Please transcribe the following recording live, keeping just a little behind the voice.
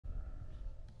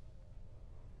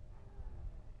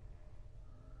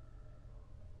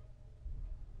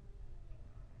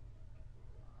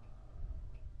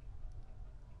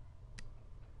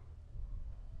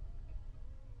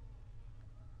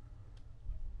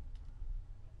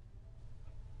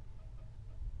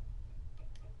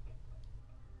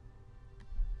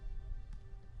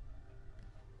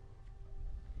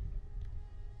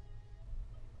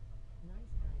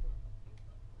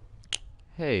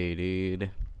Hey, dude. It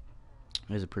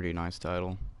is a pretty nice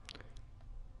title.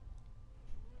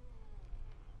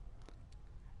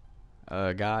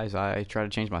 Guys, I try to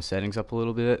change my settings up a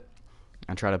little bit.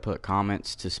 I try to put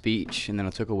comments to speech, and then I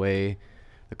took away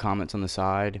the comments on the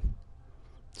side,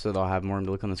 so they'll have more to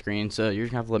look on the screen. So you're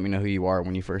just going to have to let me know who you are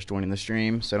when you first join in the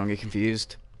stream, so I don't get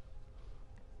confused.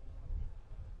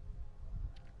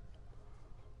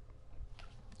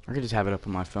 I could just have it up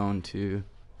on my phone, too.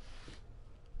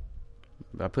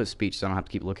 But I put speech so I don't have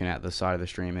to keep looking at the side of the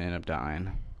stream and end up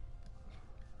dying.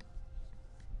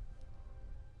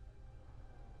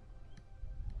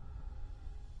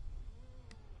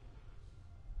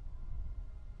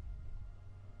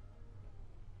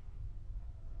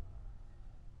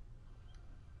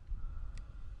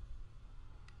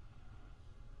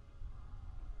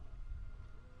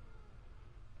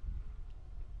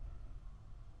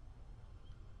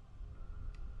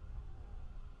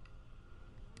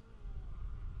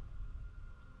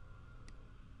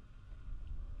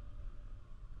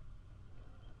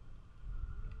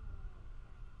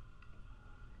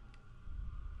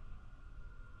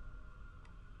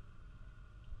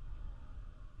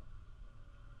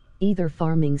 Either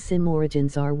farming sim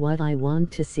origins are what I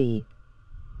want to see.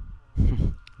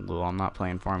 Well, I'm not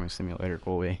playing Farming Simulator,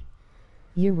 Colby.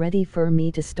 You ready for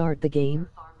me to start the game?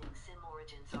 Farming sim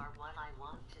origins are what I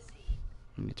want to see.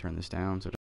 Let me turn this down so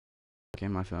it doesn't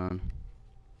in my phone.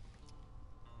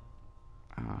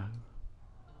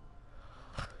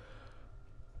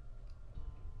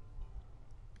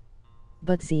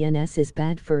 But ZNS is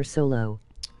bad for solo.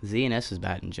 ZNS is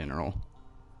bad in general.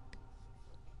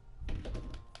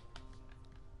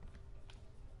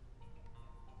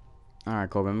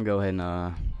 Alright, Colby, I'm going to go ahead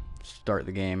and start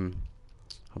the game.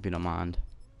 Hope you don't mind.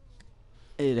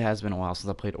 It has been a while since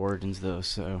I played Origins, though,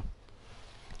 so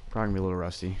probably going to be a little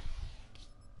rusty.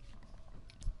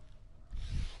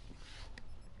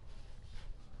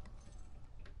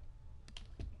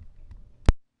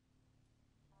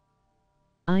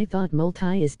 I thought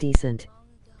multi is decent.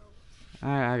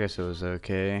 I guess it was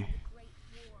okay.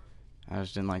 I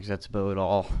just didn't like Zetsubo at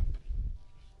all.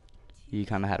 You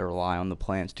kind of had to rely on the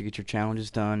plants to get your challenges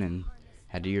done, and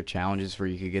had to do your challenges where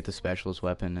you could get the specialist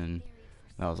weapon, and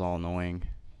that was all annoying.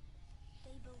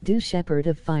 Do Shepherd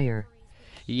of Fire.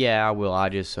 Yeah, I will. I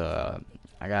just, I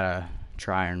gotta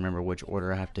try and remember which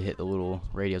order I have to hit the little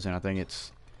radios in. I think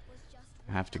it's,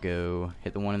 I have to go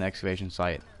hit the one in the excavation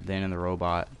site, then in the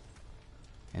robot,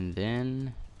 and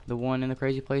then the one in the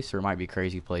crazy place, or it might be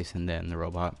crazy place and then the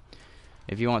robot.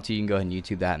 If you want to, you can go ahead and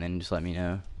YouTube that and then just let me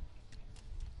know.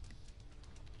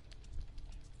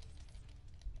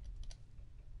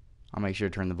 I'll make sure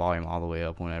to turn the volume all the way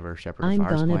up whenever Shepherd of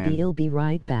Fire's playing. I'll be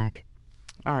right back.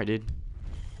 Alright, dude.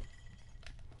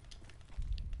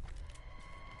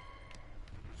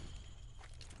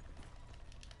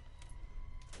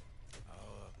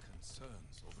 Our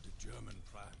concerns over the German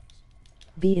plans.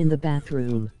 Be in the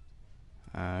bathroom.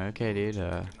 Okay, dude.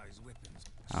 I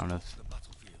don't know if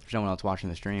there's no one else watching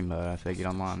the stream, but if they get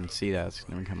online and see that, it's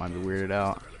gonna might be weirded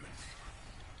out.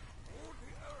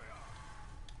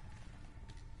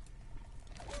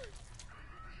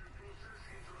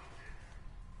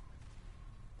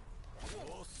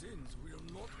 Your sins will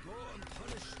not go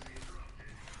unpunished.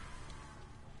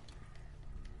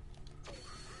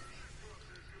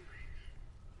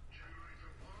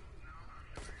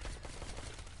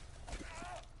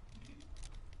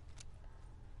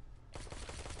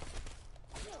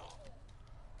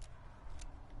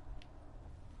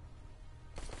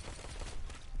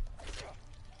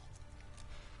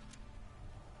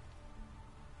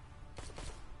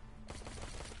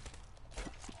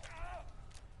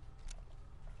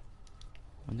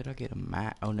 When did I get a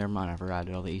map? Oh, never mind. I forgot I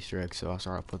did all the Easter eggs, so I'll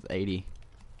start off with 80.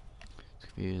 It's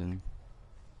confusing.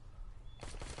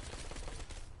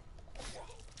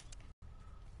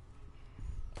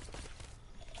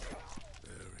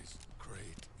 There is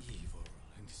great evil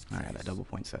in this place. Alright, that double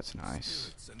point set's nice.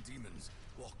 Spirits and demons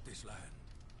walk this land,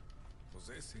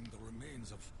 possessing the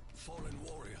remains of fallen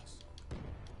warriors.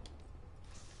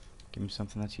 Give me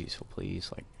something that's useful, please.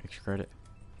 Like extra credit.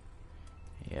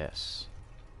 Yes.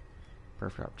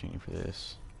 Perfect opportunity for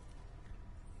this.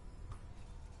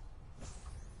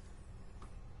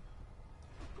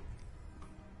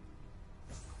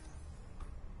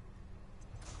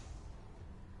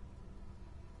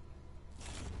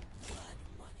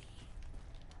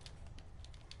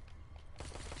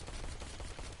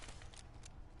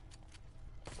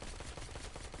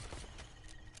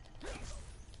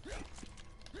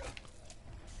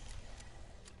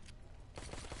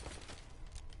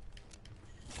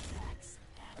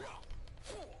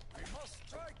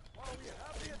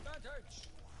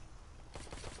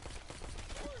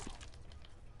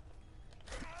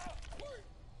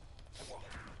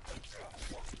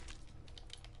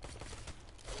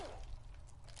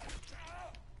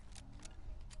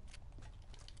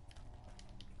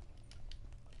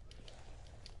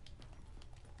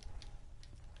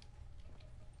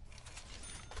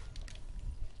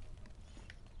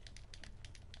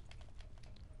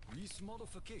 This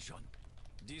modification.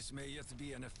 This may yet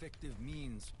be an effective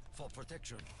means for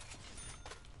protection.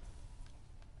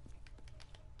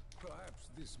 Perhaps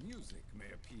this music may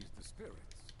appease the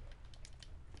spirits.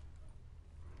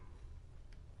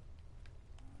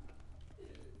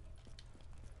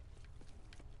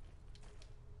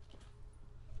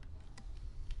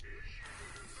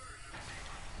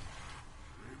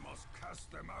 We must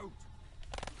cast them out.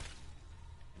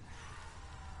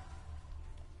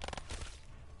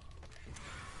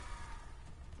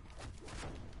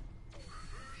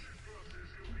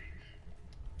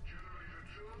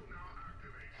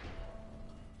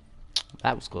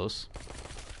 That was close. A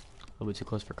little bit too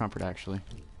close for comfort, actually.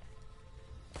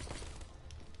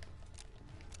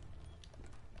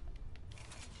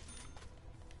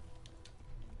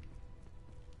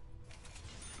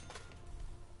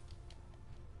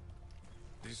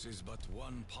 This is but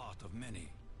one part of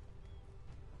many.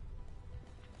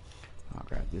 I'll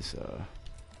grab this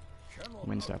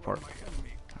wind staff part.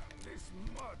 This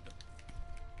mud.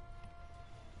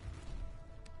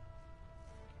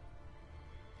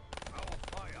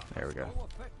 There we go. No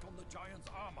effect on the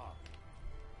giant's armor.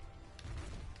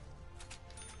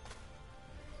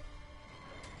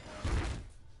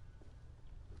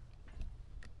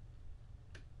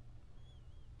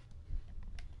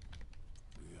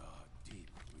 We are deep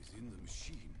within the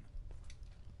machine.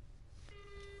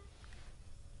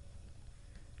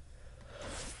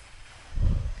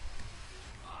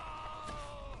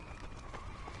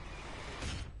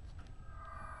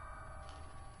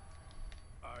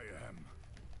 I am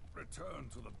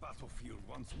returned to the battlefield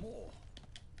once more.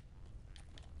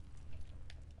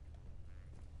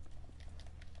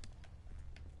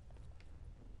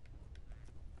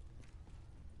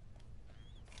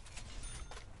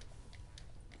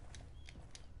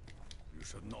 You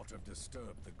should not have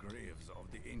disturbed the graves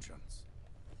of the ancients.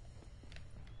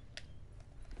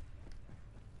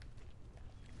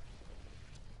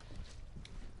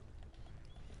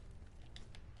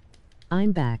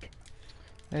 I'm back.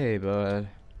 Hey, bud.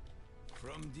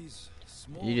 From these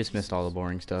small You just missed all the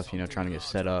boring stuff, you know, trying to get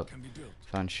set up, can be built.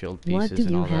 find shield What pieces do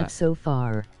and you all have that. so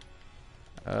far?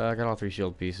 I got all 3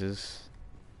 shield pieces.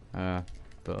 The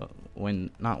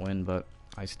not wind, but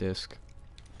ice disc.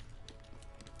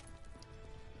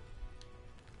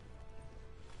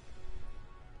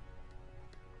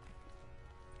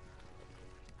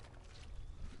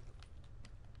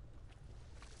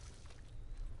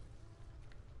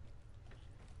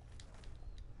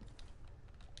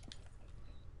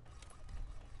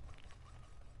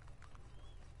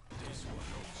 This will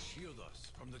help shield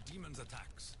us from the demon's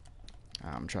attacks.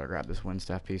 I'm trying to grab this wind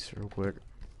staff piece real quick.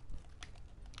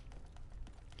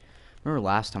 Remember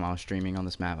last time I was streaming on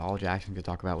this map, all Jackson could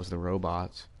talk about was the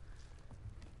robots.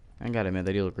 I gotta admit,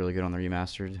 they do look really good on the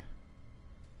remastered.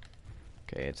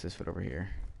 Okay, it's this foot over here.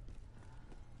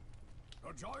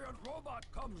 The giant robot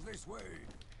comes this way.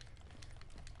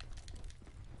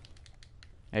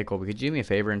 Hey Colby, could you do me a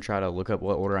favor and try to look up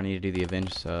what order I need to do the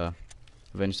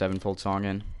Avenged Sevenfold song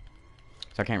in?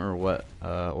 So I can't remember what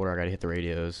order I gotta hit the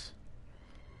radios.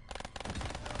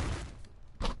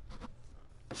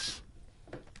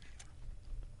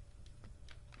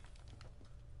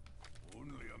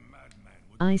 Only a madman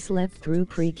would I slept through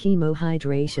pre-chemo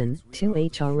hydration, 2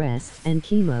 HRS, and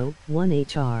chemo, 1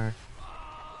 HR.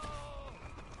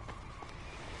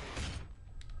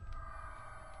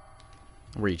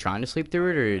 Were you trying to sleep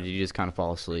through it, or did you just kind of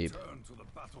fall asleep? return to the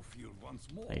battlefield once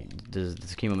more. Like, does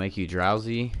chemo make you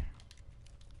drowsy?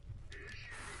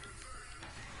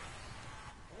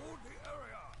 Hold the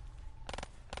area.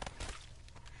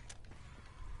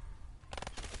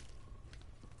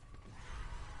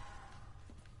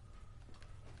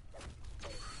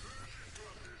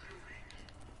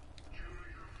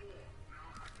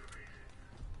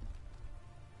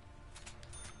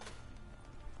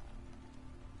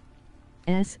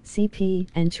 SCP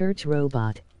and church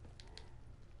robot.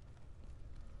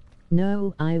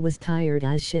 No, I was tired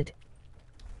as shit.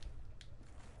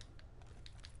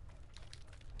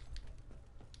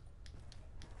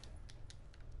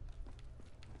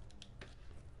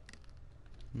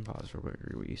 Pause real quick,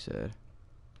 read what you said.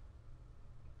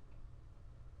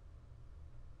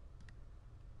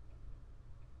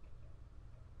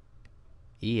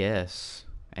 ES.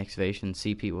 Excavation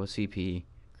CP. What CP?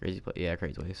 Crazy place. Yeah,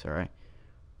 crazy place. Alright.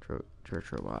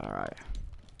 Church robot. Alright.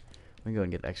 We can go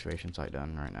and get the excavation site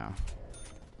done right now.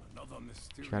 Another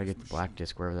mysterious Try to get the black machine.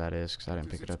 disc wherever that is, because I didn't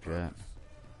What is pick it its up yet. purpose?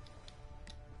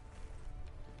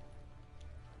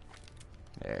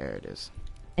 There it is.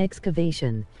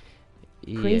 Excavation.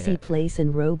 Crazy Yeah. place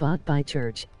and robot by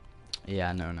church.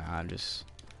 Yeah, no,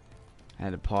 I I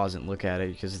had to pause and look at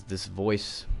it because this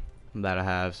voice that I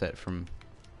have set from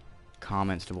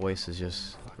comments to voice is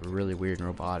just really weird and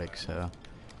robotic, so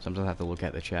sometimes I have to look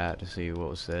at the chat to see what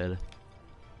was said.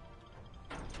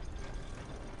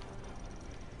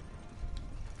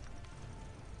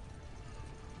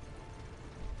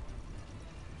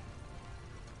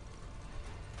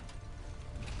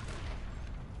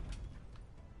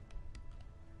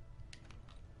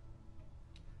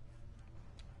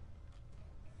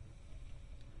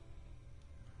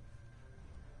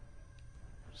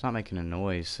 It's not making a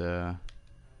noise, so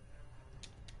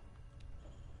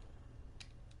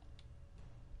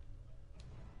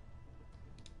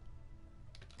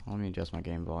let me adjust my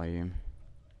game volume.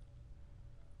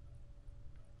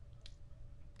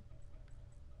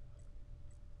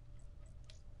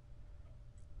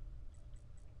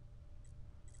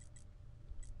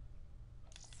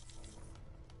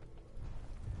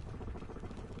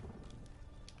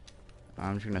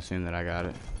 I'm just gonna assume that I got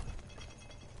it.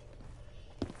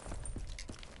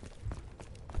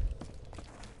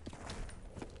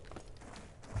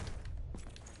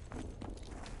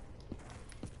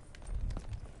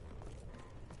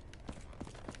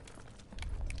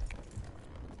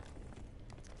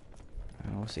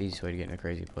 What's the easiest way to get in a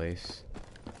crazy place?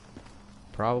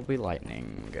 Probably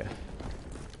lightning. So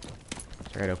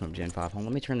I gotta open up Gen 5. Hold on,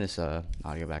 let me turn this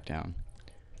audio back down.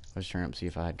 Let's turn it up and see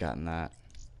if I had gotten that.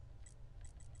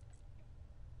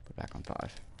 Put it back on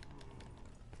 5.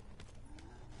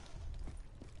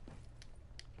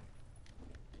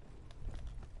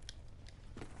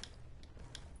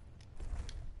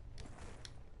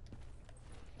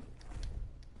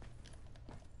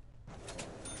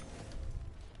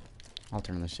 I'll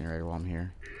turn on the generator while I'm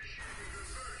here.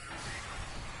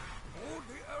 Hold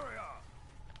the area.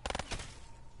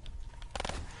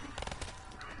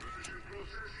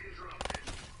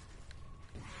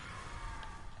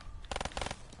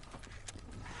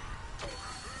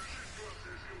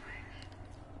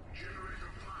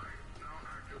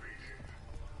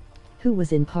 Who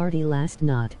was in party last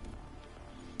night?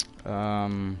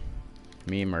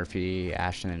 Me, Murphy,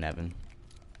 Ashton, and Evan.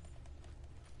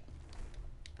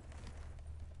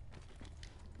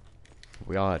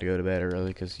 We all had to go to bed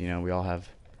early because, you know, we all have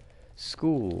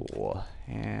school.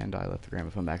 And I left the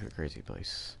gramophone back at the crazy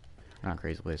place. Not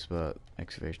crazy place, but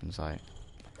excavation site.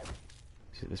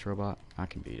 See this robot? I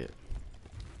can beat it.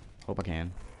 Hope I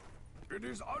can. It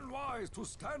is unwise to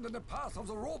stand in the path of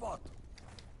the robot.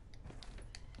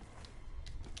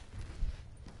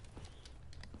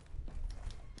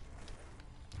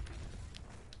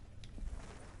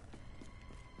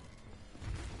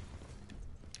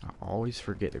 I always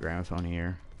forget the gramophone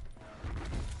here.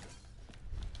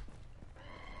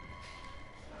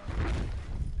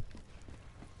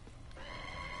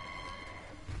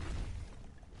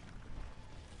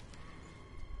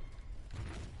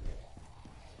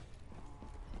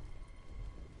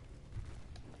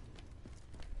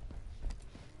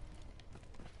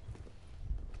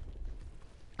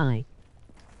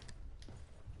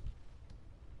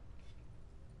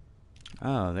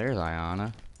 Oh, there's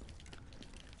Ayana.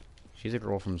 She's a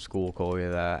girl from school, Colby,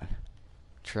 that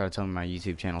tried to tell me my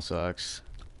YouTube channel sucks.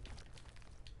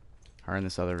 Her and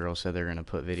this other girl said they're gonna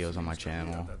put videos on my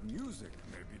channel. That music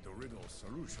may be the riddle's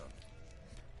solution.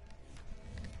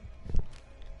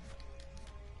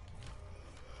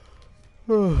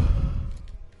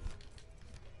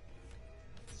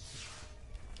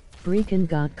 Breakin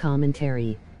got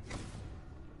commentary.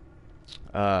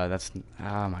 That's,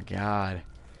 oh my god.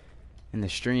 In the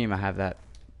stream, I have that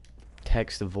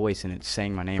text to voice and it's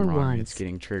saying my name For wrong. once. It's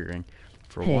getting triggering.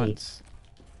 For Hey. once.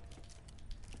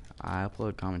 I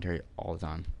upload commentary all the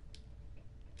time.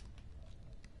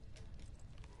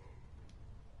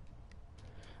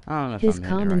 I don't know if His I'm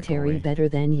hitting it right, commentary Colby. better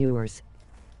than yours.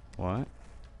 What?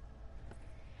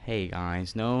 Hey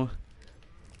guys, no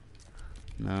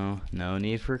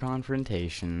need for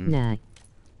confrontation. Nah.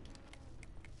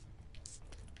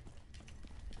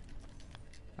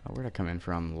 Where'd I come in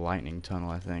from? Lightning tunnel,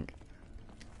 I think.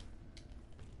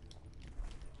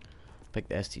 Pick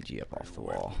the STG up off the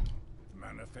wall.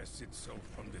 Manifests itself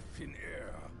from the thin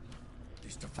air.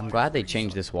 I'm glad they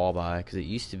changed this wall by, because it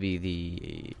used to be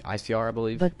the ICR, I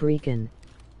believe. But Breakin.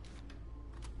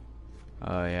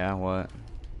 Oh yeah, what?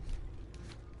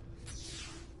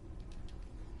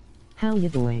 How you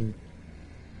doing?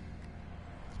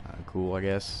 Cool, I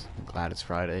guess. I'm glad it's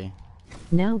Friday.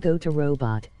 Now go to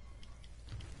robot.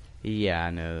 Yeah, I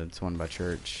know. It's one by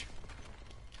church.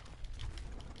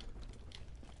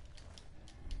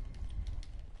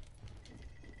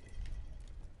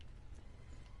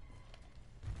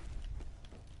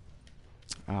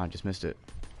 Oh, I just missed it.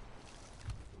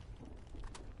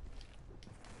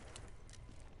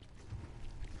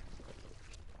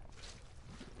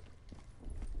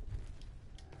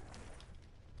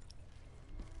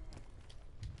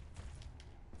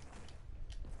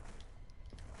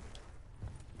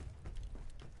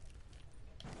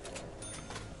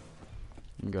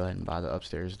 Go ahead and buy the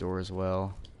upstairs door as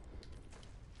well.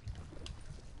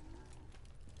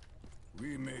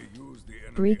 We may use the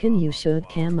enemy Freakin' you armor should to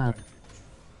our cam up. advantage.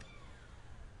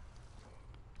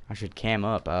 I should cam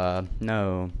up.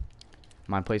 No.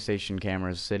 My PlayStation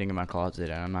camera is sitting in my closet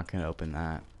and I'm not going to open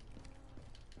that.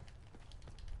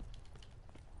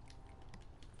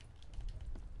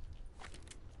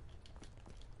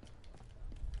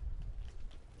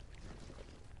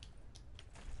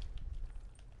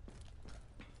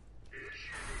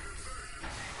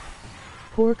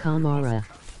 Poor Kamara.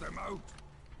 Cast them out.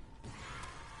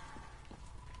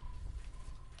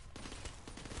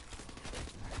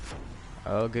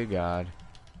 Oh, good God.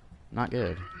 Not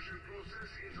good.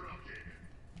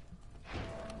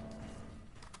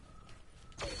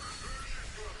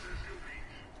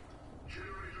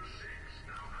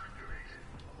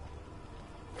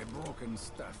 A broken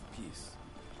staff piece.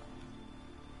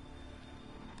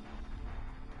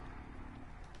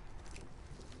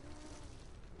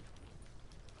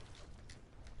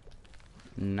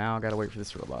 Now I gotta wait for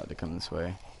this robot to come this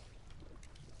way.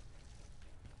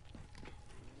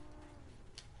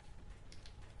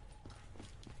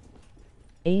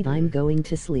 I'm going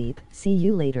to sleep. See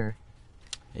you later.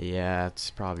 Yeah, it's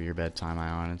probably your bedtime,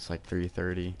 Ion. It's like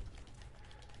 3:30.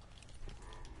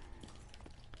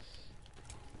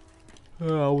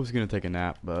 I was gonna take a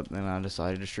nap, but then I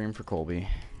decided to stream for Colby.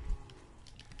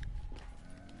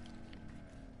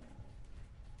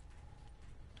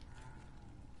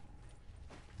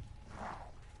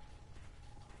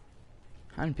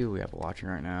 How many people we have watching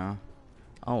right now?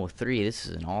 Oh, 3. This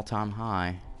is an all-time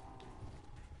high.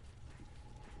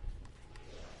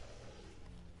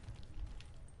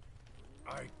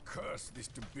 I curse this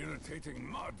debilitating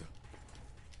mud.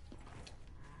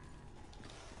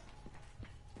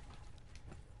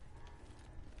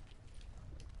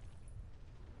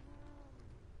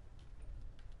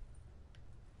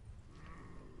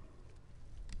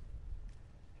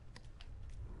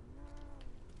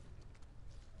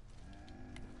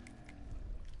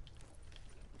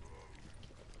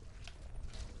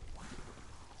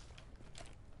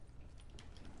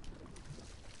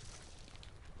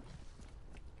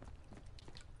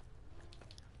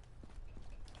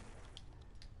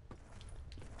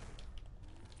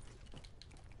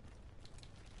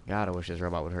 God, I wish this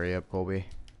robot would hurry up, Colby.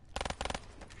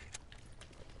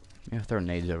 Yeah, throw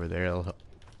nades over there. It'll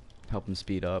help him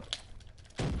speed up.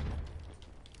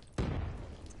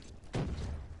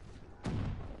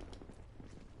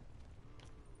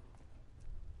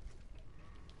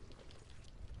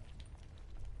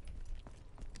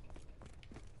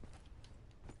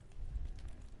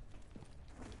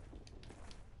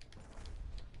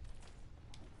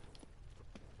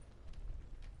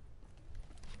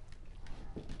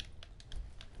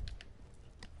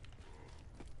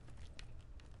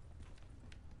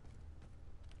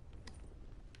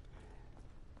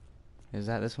 Is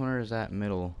that this one or is that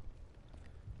middle?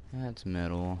 That's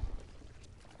middle.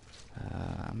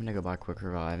 I'm gonna go buy Quick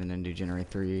Revive and then do Generate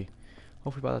 3.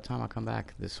 Hopefully by the time I come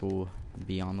back, this will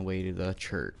be on the way to the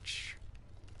church.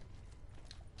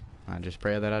 I just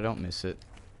pray that I don't miss it.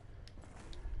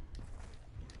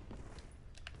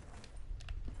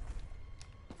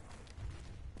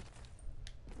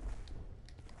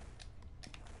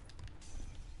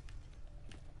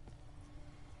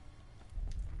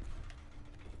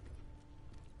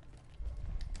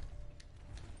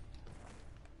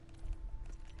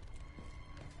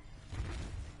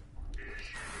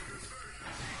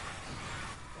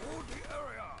 Hold the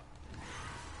area.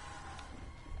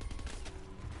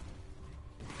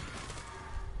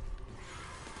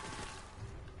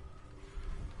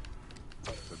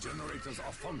 The generators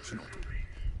are functional.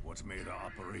 What made our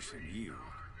operation yield?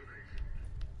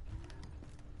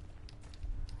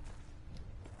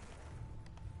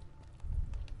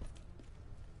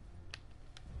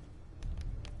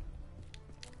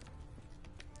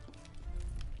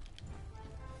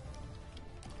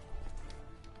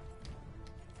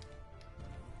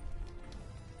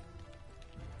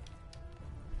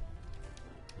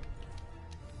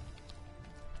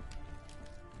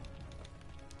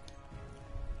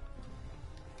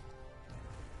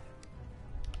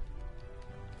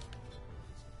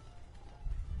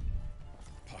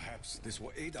 Perhaps this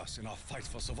will aid us in our fight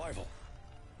for survival.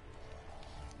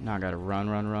 Now I gotta run,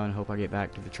 run, run. Hope I get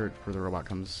back to the church before the robot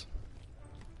comes.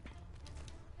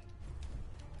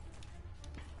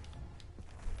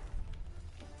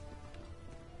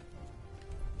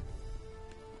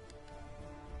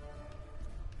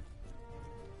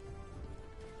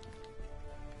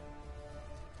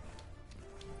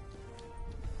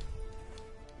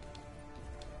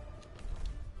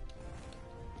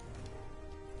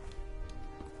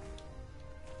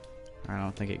 I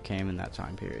don't think it came in that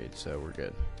time period, so we're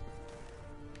good.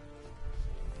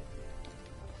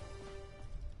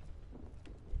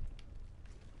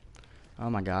 Oh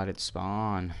my god, it's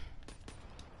spawn.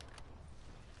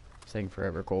 It's taking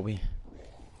forever, Colby.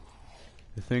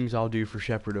 The things I'll do for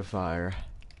Shepherd of Fire.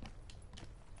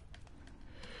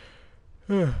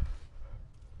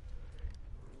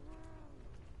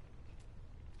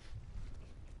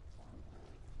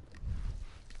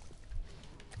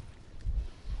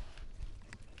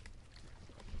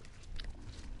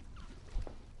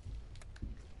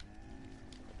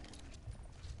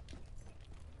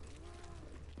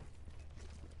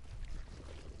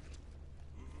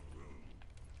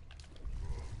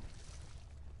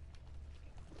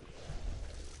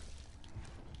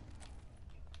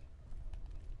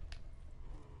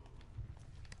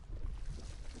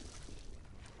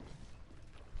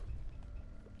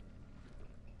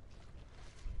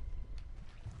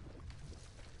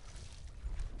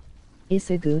 It's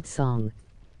a good song.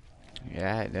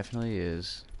 Yeah, it definitely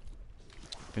is.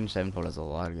 Finish Sevenfold has a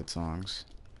lot of good songs.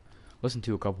 Listen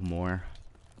to a couple more.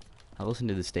 I listened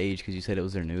to The Stage because you said it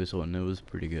was their newest one, and it was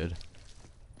pretty good.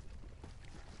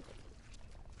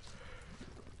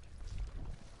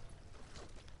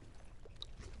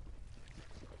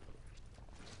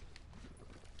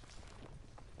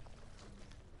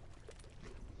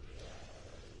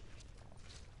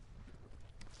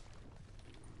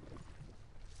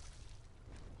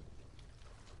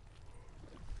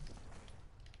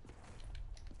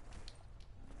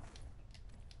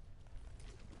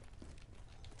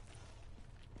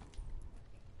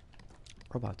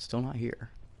 Robot's still not here.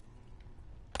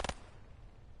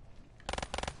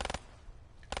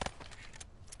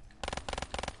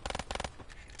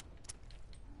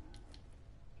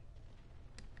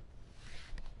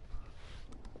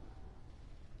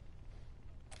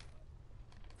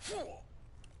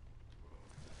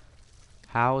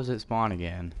 How is it spawn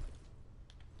again?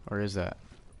 Or is that...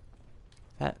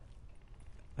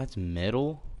 That's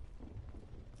middle?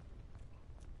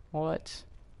 What?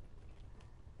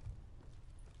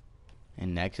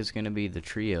 And next it's gonna be the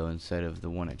trio instead of the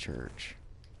one at church.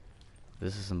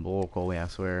 This is some bull, Colby, I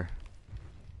swear.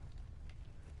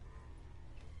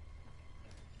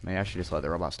 Maybe I should just let the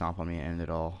robot stomp on me and end it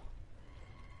all.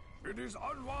 It is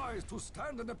unwise to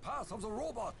stand in the path of the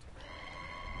robot.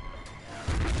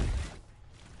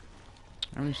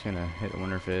 I'm just gonna hit the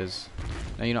Winter Fizz.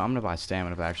 Now, you know, I'm gonna buy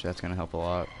stamina, but actually that's gonna help a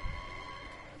lot.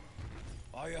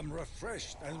 I am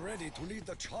refreshed and ready to lead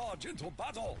the charge into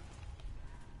battle.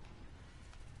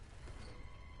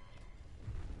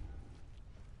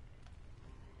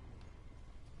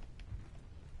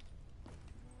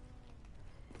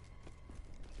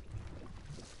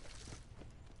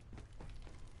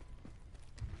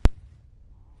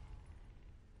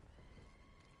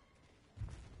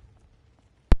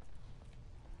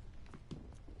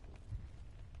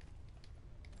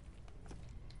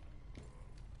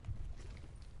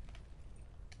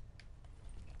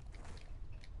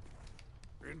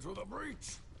 Into the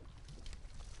breach.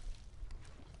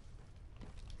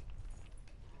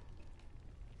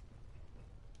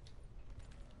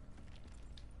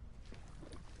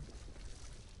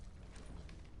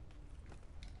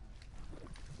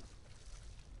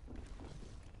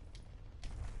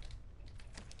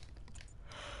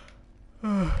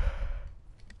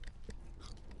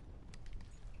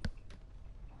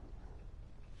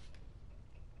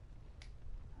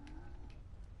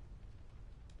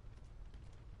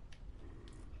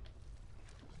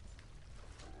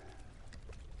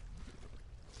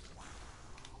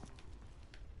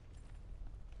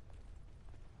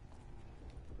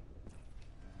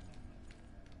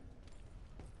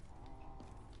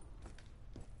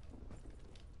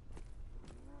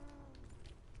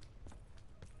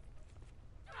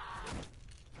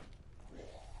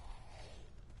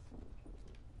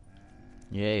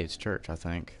 Yay, it's church, I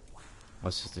think.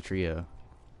 What's just the trio?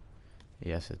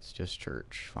 Yes, it's just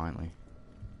church, finally.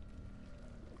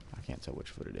 I can't tell which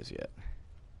foot it is yet.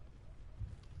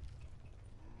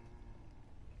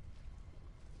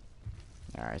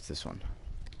 Alright, it's this one.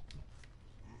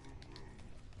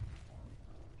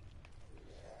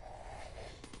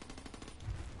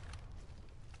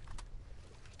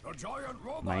 The giant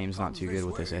robot. My aim's not too good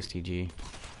with this way. STG,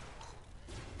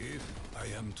 If I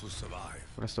am to survive,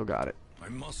 but I still got it. I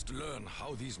must learn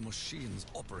how these machines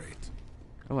operate.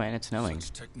 Oh, and it's snowing.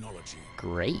 Such technology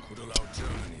Great. could allow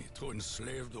Germany to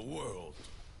enslave the world.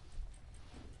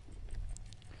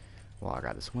 Well, I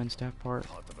got this wind staff part.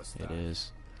 Part of a It staff.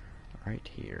 is right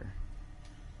here.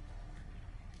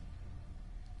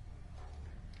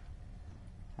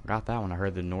 I got that one. I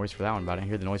heard the noise for that one, but I didn't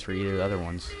hear the noise for either of the other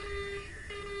ones.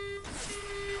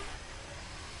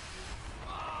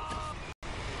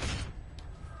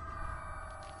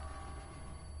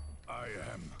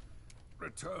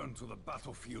 return to the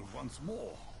battlefield once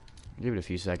more. Give it a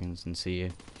few seconds and see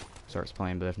if it starts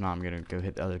playing, but if not, I'm gonna go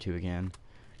hit the other two again,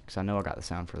 because I know I got the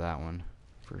sound for that one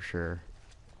for sure.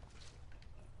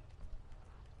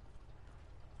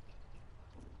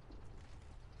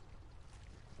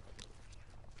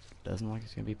 Doesn't look like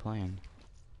it's gonna be playing.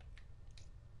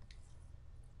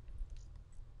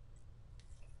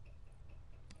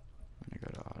 Let me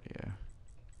go to audio.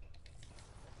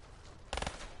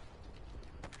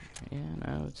 Yeah,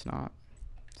 no, it's not.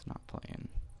 It's not playing.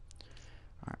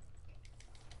 Alright.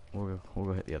 We'll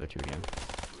go hit the other two again.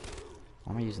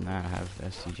 Why am I using that? I have the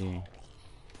STG.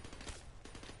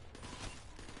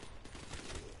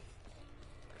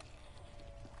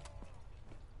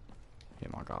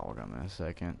 Hit my gobble gun in a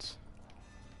second.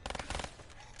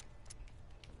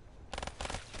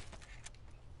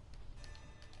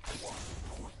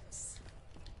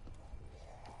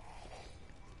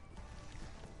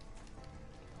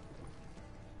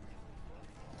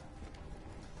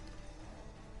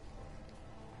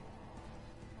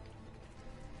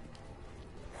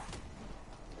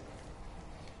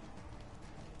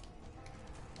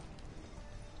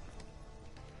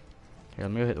 Here,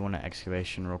 let me go hit the one at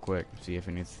excavation real quick, see if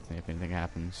anything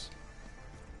happens.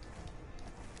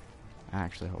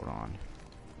 Actually, hold on.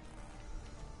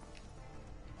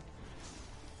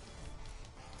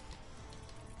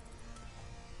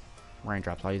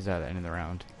 Raindrops, I'll use that at the end of the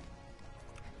round.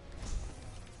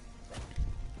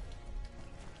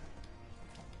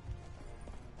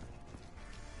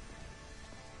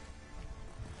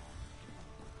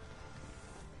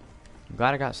 I'm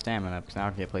glad I got stamina, because now I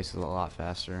can get places a lot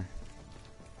faster.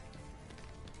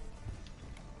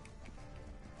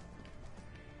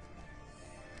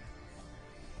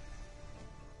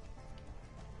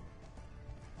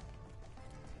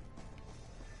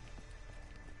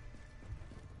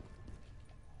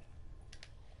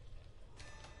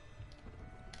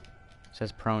 It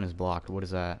says prone is blocked. What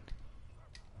is that?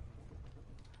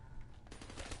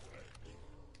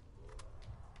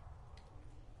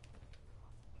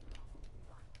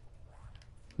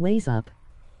 Ways up.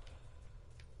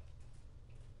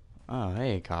 Oh,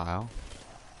 hey, Kyle.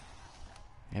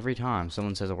 Every time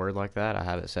someone says a word like that, I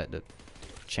have it set to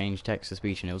change text to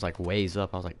speech, and it was like ways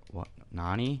up. I was like, what?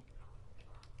 Nani?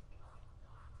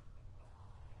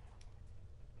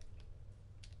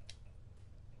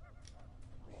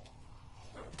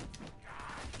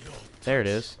 There it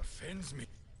is. Offends me.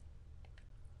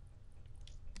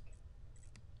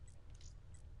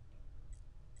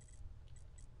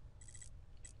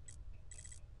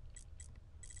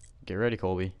 Get ready,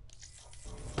 Colby.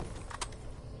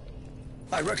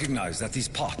 I recognize that these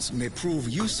pots may prove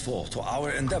useful to our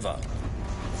endeavor.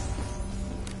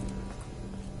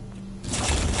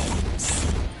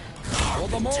 For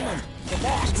the moment, the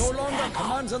box no longer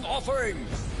commands an offering.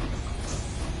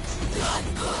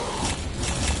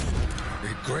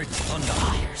 A great thunder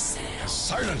has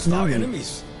silenced our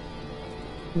enemies.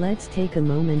 Let's take a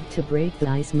moment to break the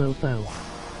ice, mofo.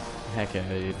 Heck yeah,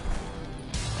 dude.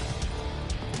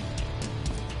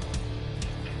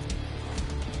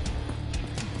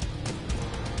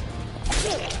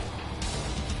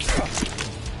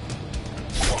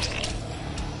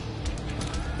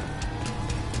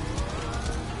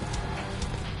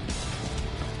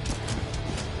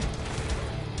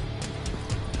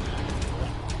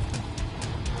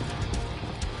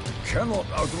 Cannot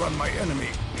outrun my enemy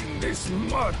in this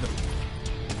mud.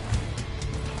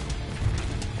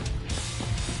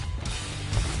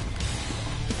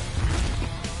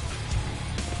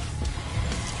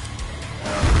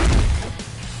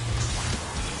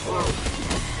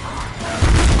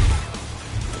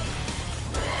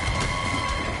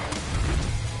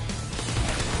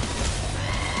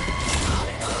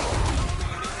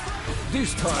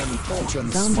 This time,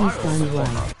 fortune Zombies smiles gone upon wrong.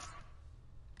 us.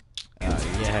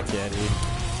 Yeah, heck yeah, dude.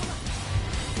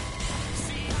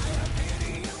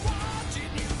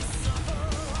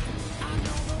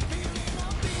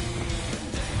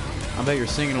 I bet you're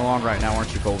singing along right now,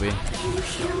 aren't you, Colby? Can you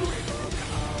hear me?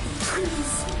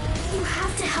 Please, you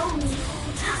have to help me.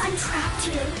 I'm trapped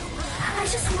here. I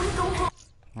just want to go home.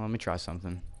 Well, let me try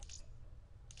something.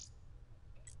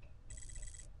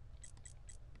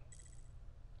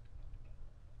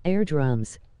 Air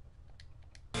drums.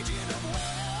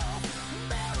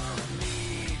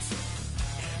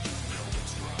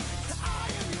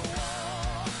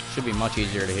 Should be much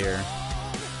easier to hear.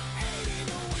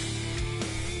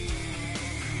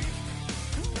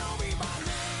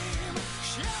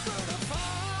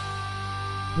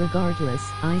 Regardless,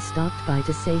 I stopped by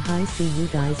to say hi, see you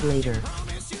guys later.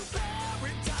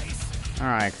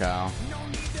 Alright, Kyle.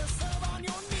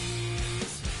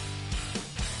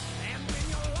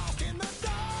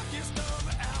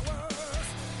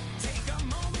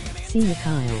 See you,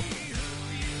 Kyle.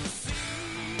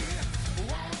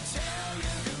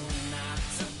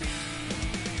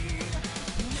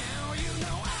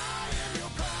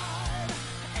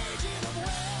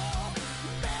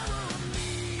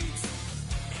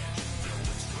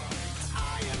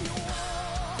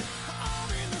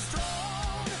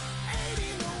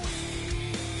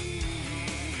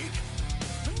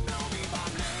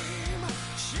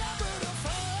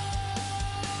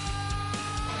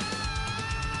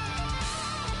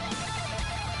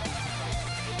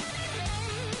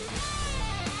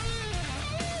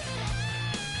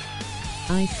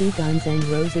 I see Guns N'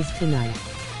 Roses tonight.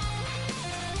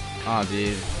 Oh,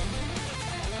 dude.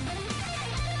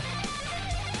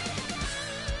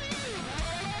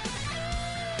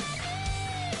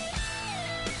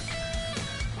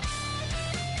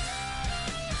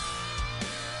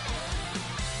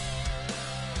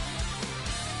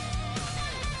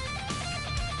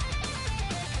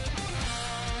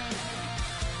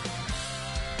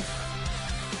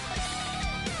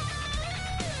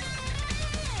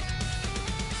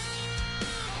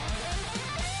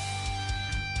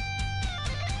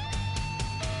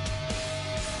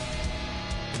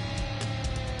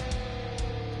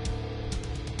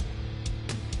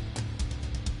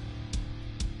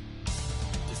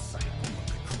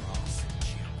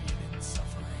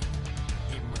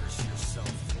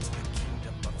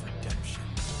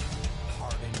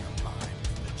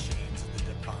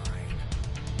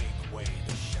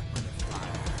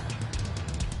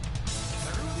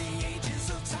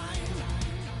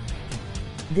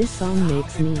 This song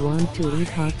makes me want to eat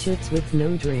hot chips with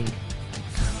no drink.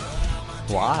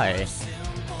 Why?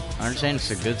 I understand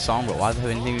it's a good song, but why does it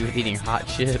have anything to do with eating hot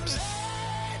chips?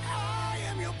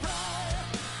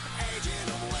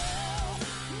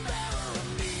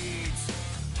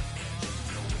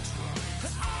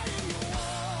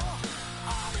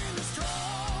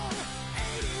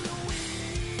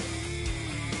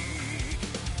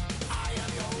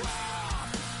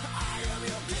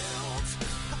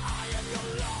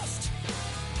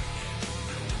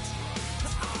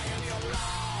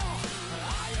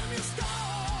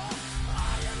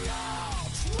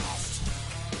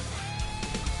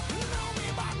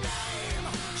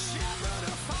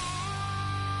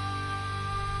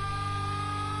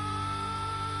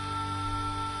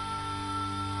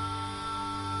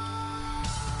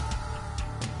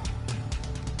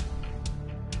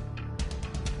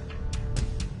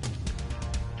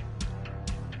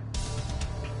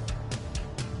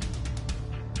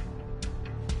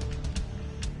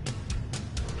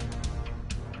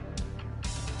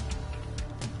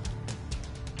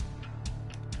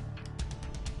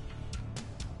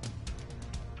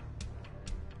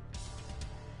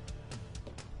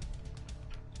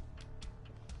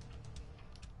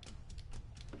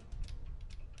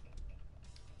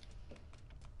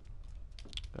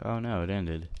 Oh no, it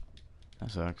ended. That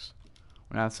sucks.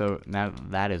 Well, now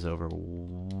that is over,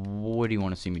 what do you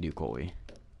want to see me do, Colby?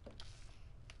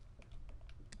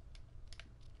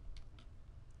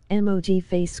 Emoji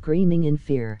face screaming in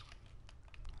fear.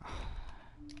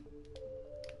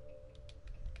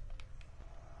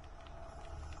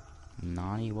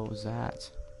 Nani, what was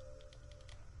that?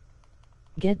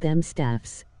 Get them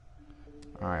staffs.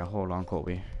 Alright, hold on,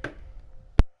 Colby.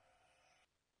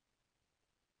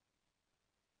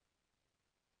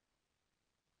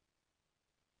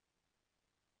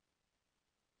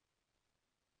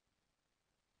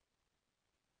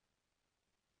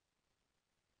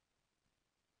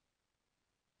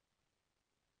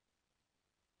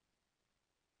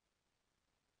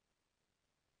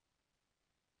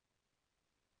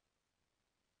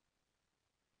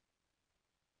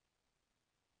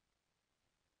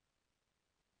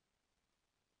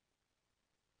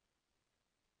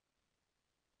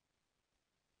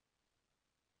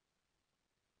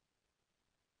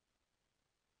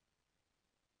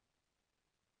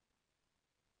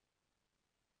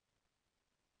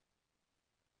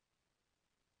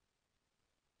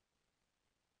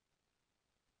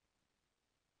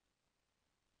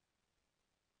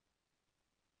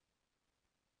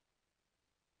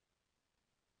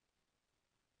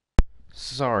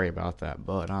 Sorry about that,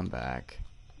 but I'm back.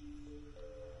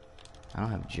 I don't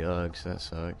have jugs, that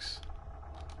sucks.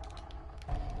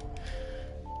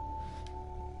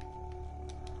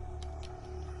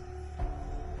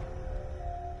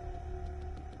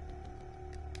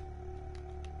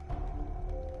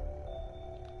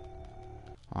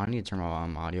 Oh, I need to turn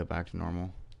my audio back to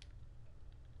normal.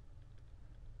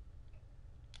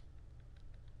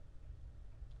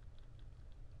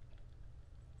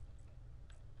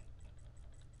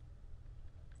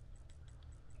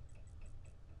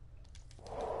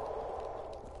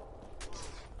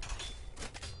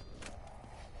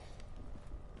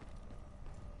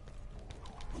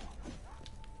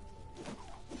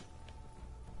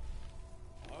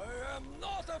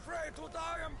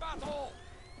 battle!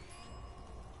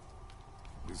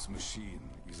 This machine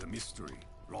is a mystery,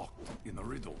 locked in a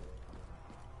riddle.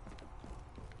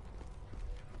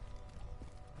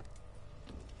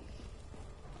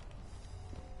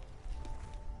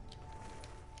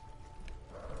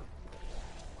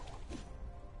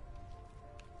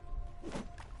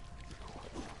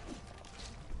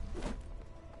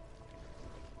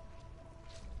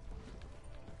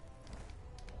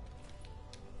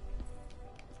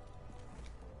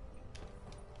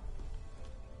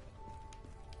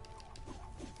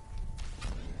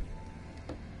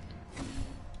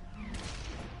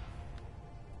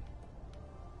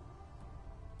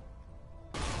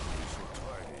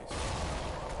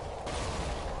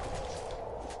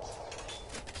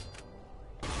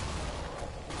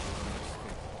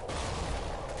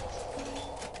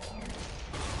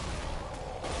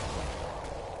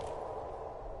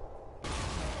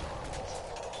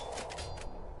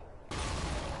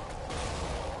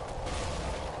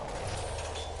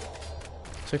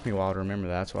 Took me a while to remember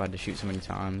that, that's why I had to shoot so many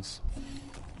times.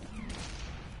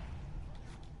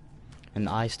 And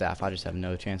the eye staff, I just have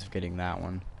no chance of getting that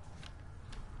one.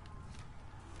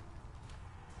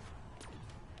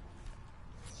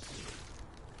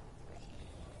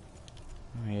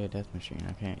 Oh yeah, death machine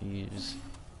I can't use.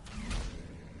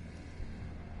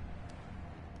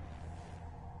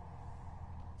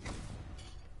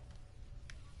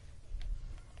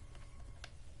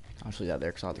 I'll just leave that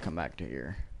there because I'll have to come back to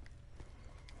here.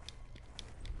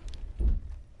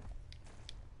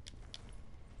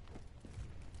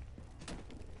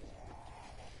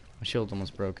 My shield's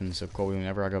almost broken, so Colby,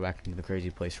 whenever I go back into the crazy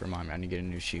place, remind me I need to get a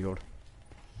new shield.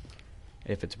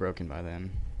 If it's broken by then.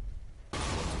 What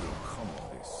will come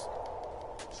of this?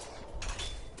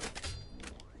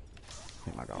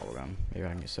 Hit my gobble gum. Maybe I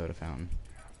can get soda fountain.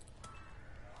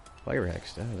 Flavor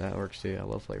hexed. Oh, that works too. I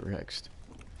love flavor hexed.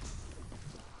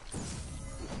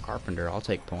 Carpenter, I'll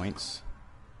take points.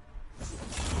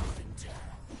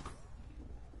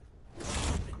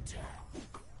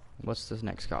 What's this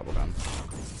next gobble gum?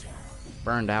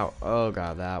 Burned out. Oh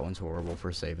god, that one's horrible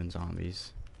for saving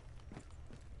zombies.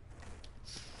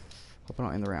 Hope I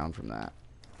don't end the round from that.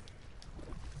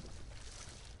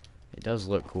 It does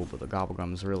look cool, but the gobble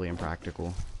gum is really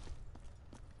impractical.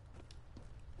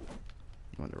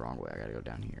 I went the wrong way. I gotta go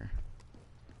down here.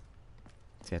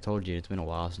 See, I told you it's been a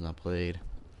while since I played.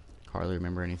 Hardly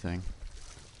remember anything.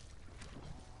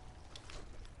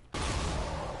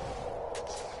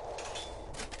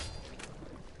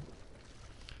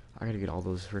 I gotta get all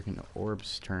those freaking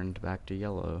orbs turned back to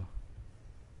yellow.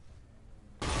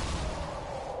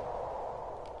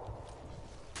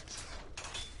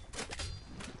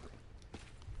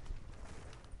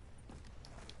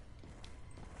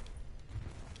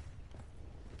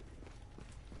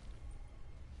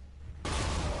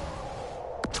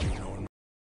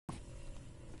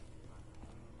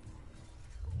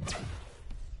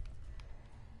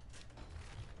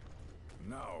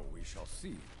 Now we shall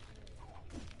see.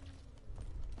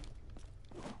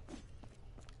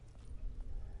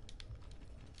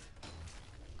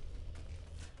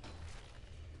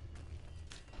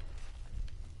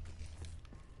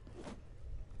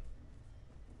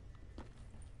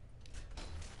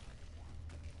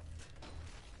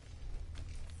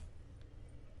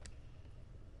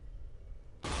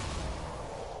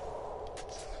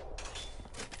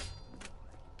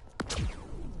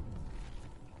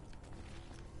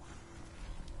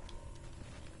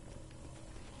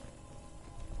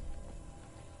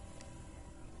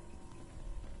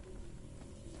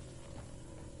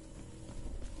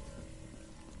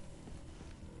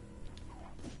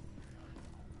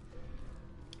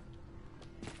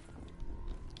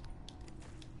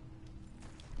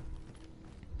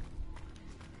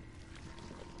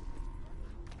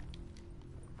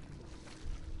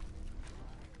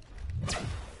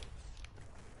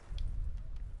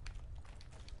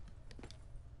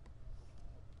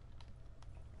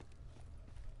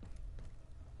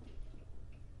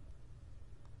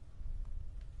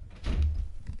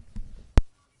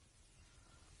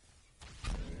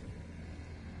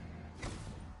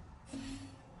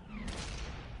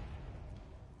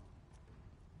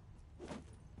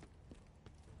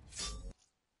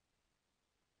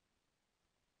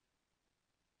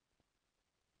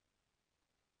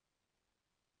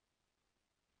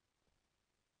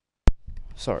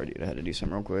 Sorry, dude. I had to do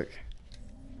something real quick.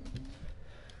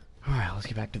 Alright, let's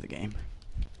get back to the game.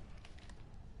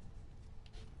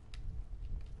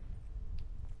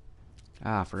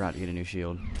 Ah, I forgot to get a new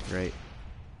shield. Great.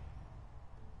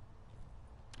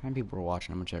 How many people are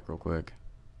watching? I'm gonna check real quick.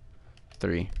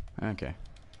 3. Okay.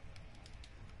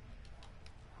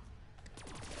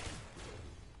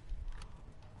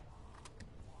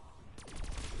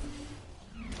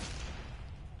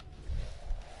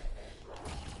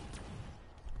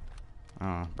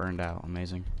 Oh, burned out.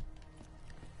 Amazing.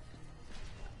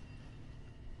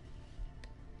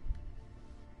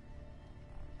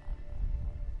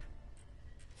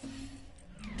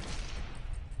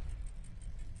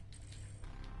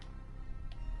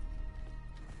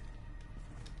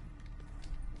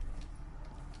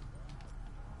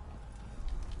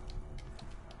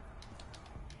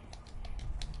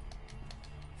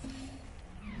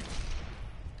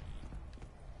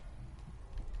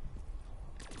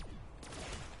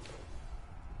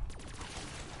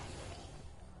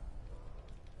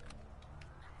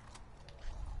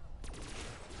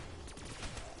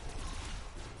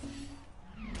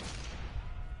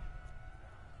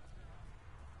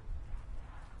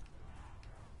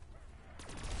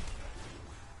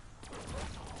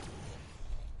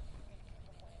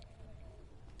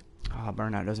 Oh,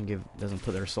 burnout doesn't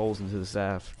put their souls into the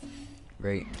staff.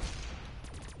 Great.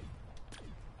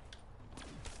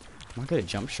 I'm not good at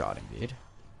jump shotting, dude. Did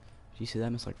you see that? I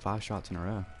missed like 5 shots in a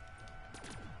row.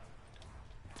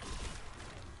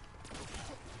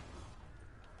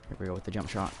 Here we go with the jump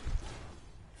shot.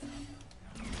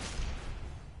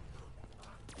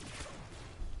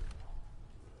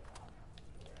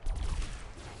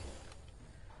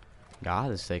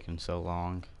 God, it's taking so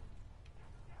long.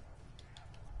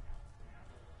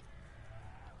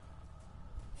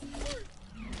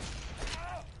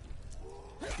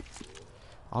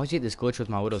 I always get this glitch with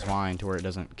my Widow's Wine to where it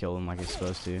doesn't kill them like it's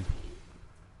supposed to.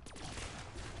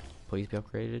 Please be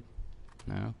upgraded?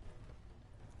 No.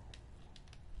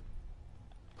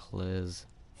 Please.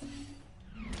 I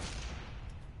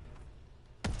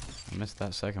missed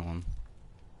that second one.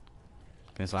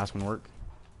 Can this last one work?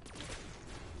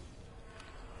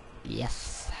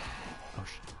 Yes. Oh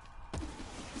shit.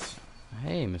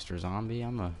 Hey, Mr. Zombie,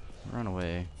 I'm a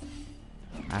runaway.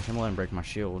 Actually, I'm gonna let him break my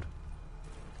shield.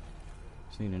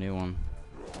 Just need a new one.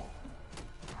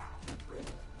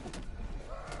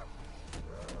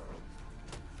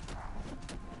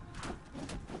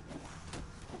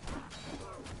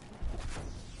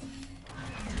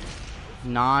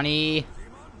 Nani.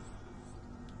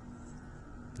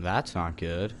 That's not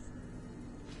good.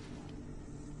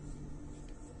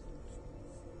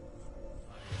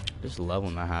 Just love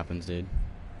when that happens, dude.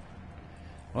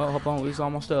 Well, hope I don't lose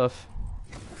all my stuff.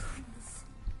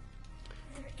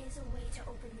 There is a way to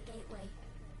open the gateway.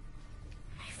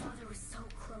 My father was so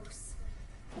close.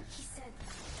 He said, you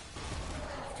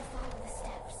have to follow the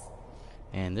steps.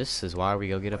 And this is why we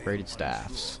go get upgraded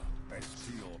staffs. As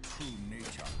to your true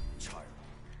nature, child,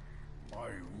 I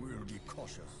will be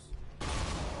cautious.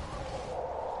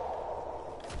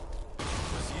 It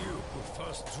was you who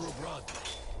first drew blood.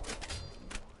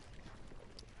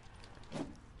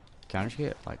 Can I just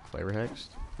get, like, flavor hex?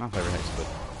 Not flavor hex, but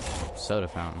soda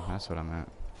fountain. That's what I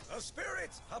meant. The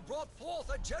spirits have brought forth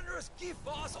a generous gift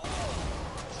for us all.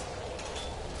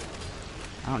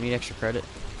 I don't need extra credit.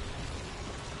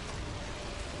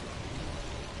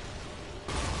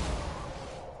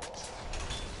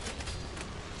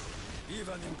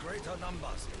 Even in greater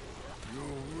numbers, you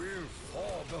will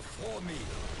fall before me.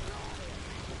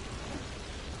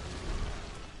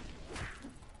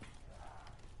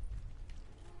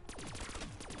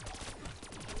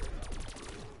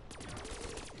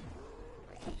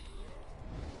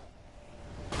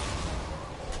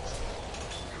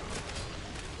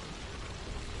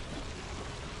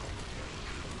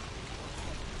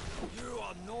 You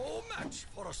are no match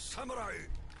for a samurai.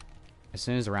 As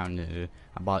soon as around noon,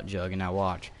 I bought Jug, and now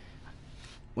watch.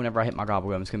 Whenever I hit my gobble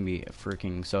gum, it's gonna be a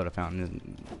freaking soda fountain.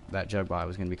 And that Jug buy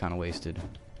was gonna be kind of wasted.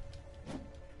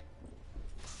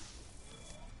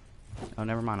 Oh,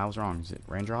 never mind. I was wrong. Is it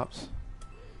raindrops?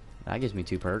 That gives me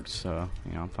 2 perks, so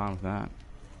you know I'm fine with that.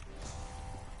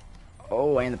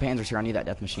 Oh, and the Panzer's here. I need that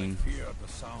death machine. Fear the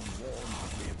sound warns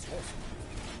of reinforcement.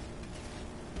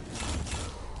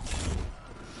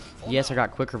 Yes, I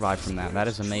got quick revive from that. That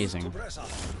is amazing.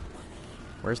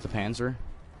 Where's the Panzer?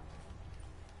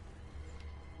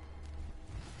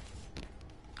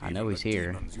 I know he's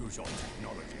here.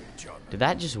 Did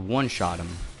that just one-shot him?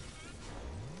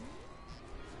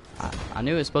 I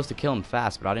knew it was supposed to kill him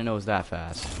fast, but I didn't know it was that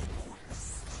fast.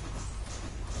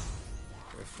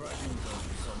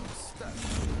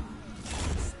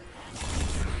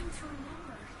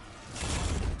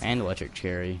 And electric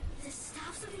cherry.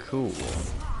 Cool.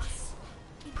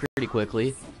 Pretty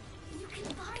quickly.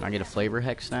 Can I get a flavor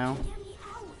hex now?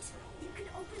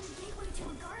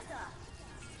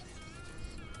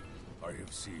 I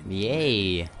have seen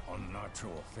Yay!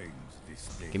 unnatural things this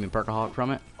day. Give me a perkaholic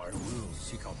from it. I will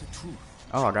seek out the truth.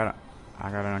 Oh, I got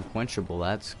an unquenchable.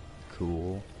 That's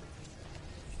cool.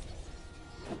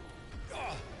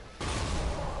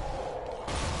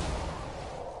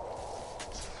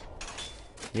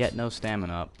 Yet no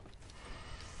stamina up.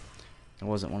 It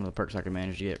wasn't one of the perks I could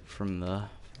manage to get from the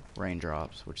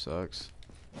raindrops, which sucks.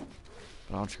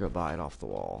 But I'll just go buy it off the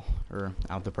wall. Or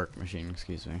out the perk machine,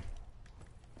 excuse me.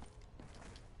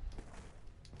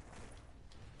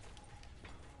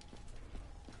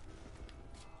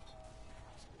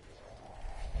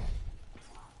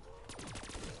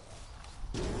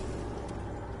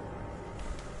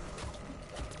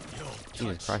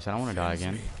 Jesus Christ, I don't want to die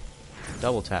again.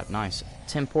 Double tap, nice.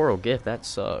 Temporal gift, that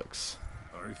sucks.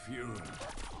 I feel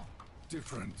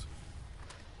different.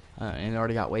 And it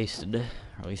already got wasted. Or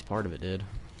at least part of it did.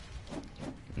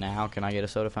 Now, how can I get a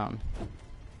soda fountain?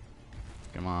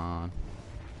 Come on.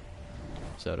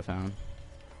 Soda fountain.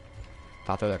 If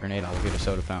I throw that grenade, I'll get a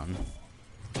soda fountain.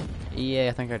 Yeah,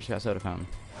 I think I just got a soda fountain.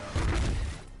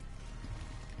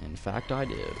 In fact, I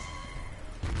did.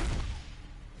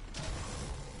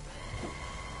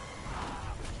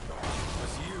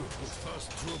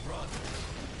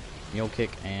 Mule kick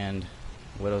and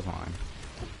Widow's Wine.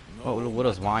 Oh,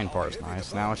 Widow's Wine part's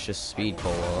nice. Now it's just Speed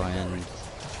Cola and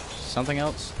something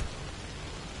else?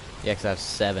 Yeah, 'cause I have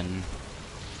 7.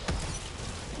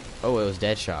 Oh, it was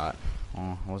Deadshot.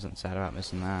 Oh, I wasn't sad about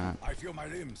missing that. I feel my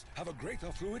limbs have a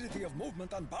greater fluidity of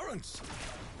movement and balance.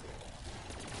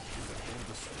 All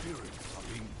the spirits are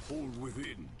being pulled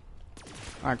within.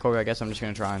 Alright, Colby, I guess I'm just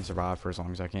gonna try and survive for as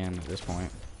long as I can at this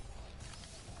point.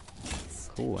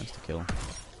 Cool, insta-kill.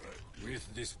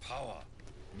 With this power,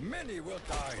 many will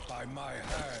die by my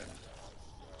hand.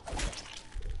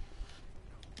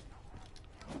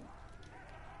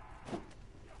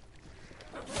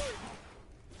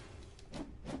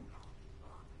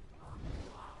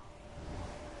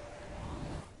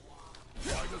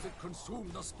 Why does it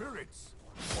consume the spirits?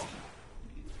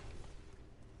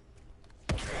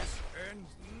 This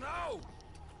ends now!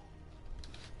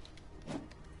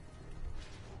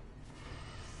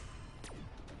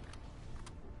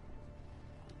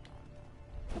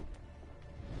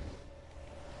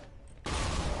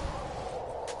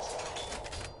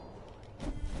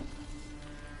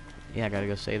 Yeah, I gotta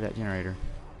go save that generator.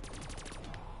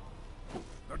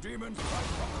 The demons fight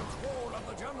for control of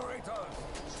the generators!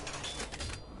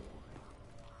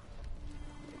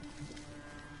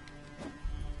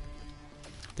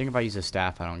 I think if I use a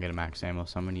staff, I don't get a max ammo,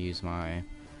 so I'm gonna use my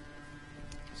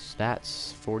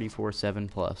stats 44/7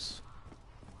 plus.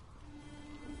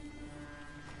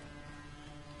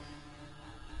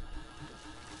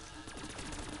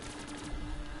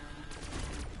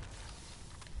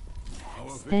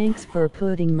 Thanks for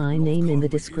putting my name in the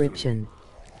description.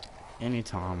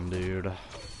 Anytime, dude. And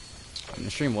the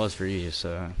stream was for you,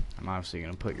 so I'm obviously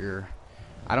gonna put your...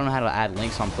 I don't know how to add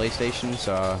links on PlayStation,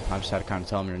 so I just had to kind of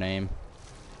tell them your name.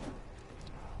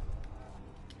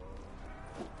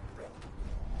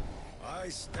 I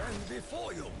stand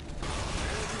before you, ready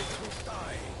to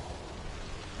die.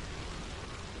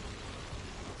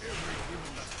 Every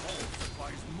human that falls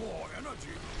supplies more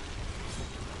energy.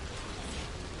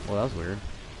 Well, that was weird.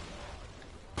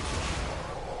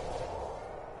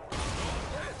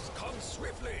 Death comes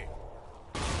swiftly.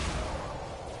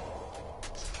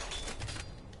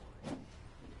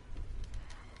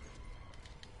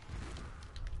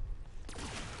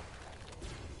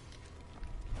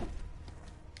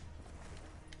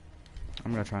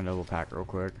 I'm gonna try and double pack real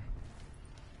quick.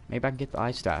 Maybe I can get the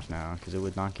ice staff now, because it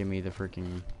would not give me the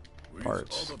freaking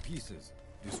parts. With other pieces,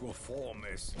 this will form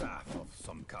a staff of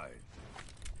some kind.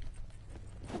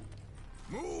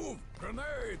 Move!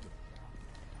 Grenade!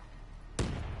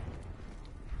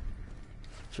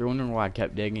 If you're wondering why I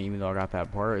kept digging even though I got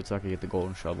that part, it's so I could get the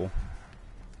golden shovel.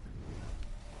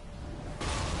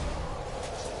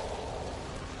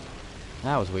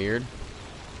 That was weird.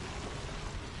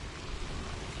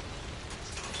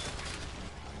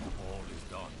 All is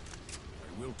done.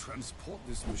 I will transport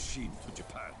this machine to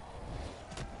Japan.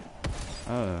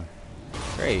 Oh,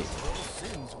 great.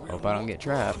 Hope I don't get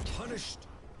trapped. Punished.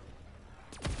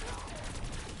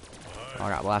 Oh, I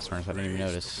got blast furnace, I didn't even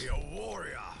notice. Be a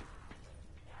warrior.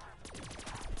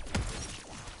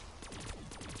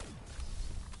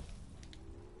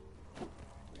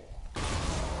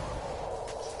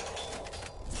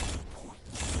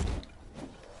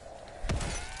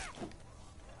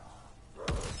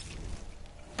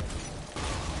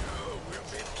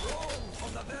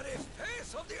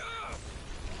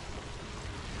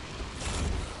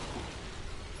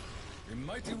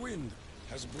 Mighty wind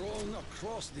has blown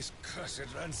across this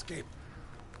cursed landscape.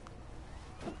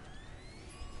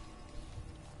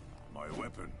 My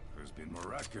weapon has been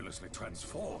miraculously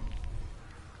transformed.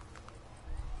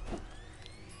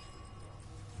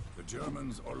 The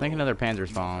Germans I think another Panzer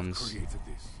spawns. created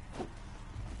this.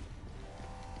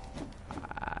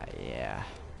 Yeah.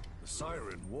 The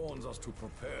siren warns us to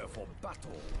prepare for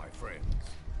battle, my friends.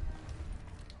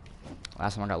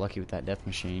 Last time I got lucky with that death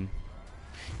machine.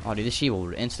 Oh, dude, this she will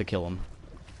insta-kill him.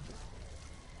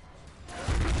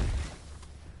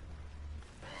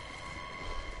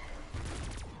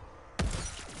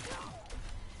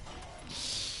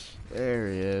 There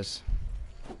he is.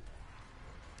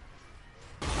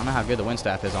 I don't know how good the wind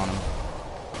staff is on him.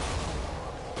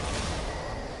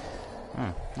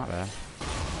 Not bad.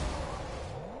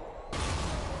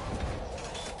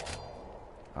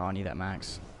 Oh, I need that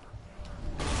max.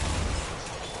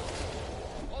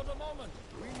 For the moment,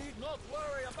 we need not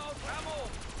worry about ammo.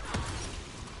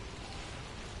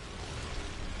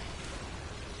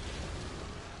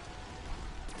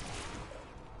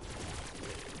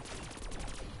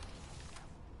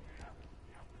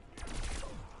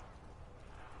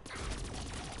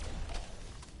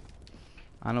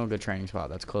 I know a good training spot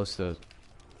that's close to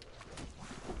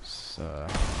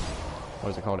what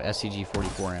is it called?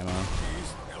 SCG-44 ammo.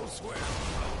 East elsewhere,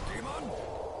 foul demon.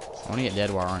 I want to get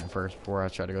dead wire on it first before I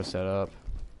try to go set up.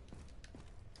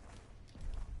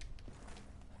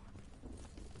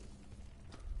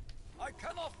 I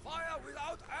cannot fire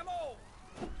without ammo.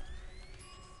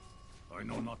 I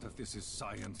know not if this is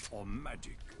science or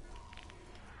magic.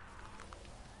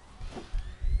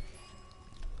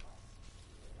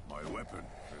 My weapon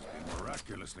has been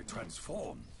miraculously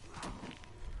transformed.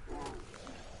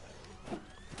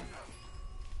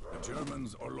 The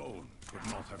Germans alone could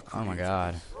not have created Oh my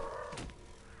god. this.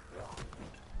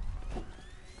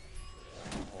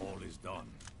 All is done.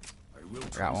 I will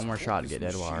I got one more shot to get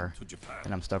dead transport wire. this machine to Japan.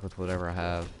 And I'm stuck with whatever I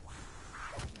have.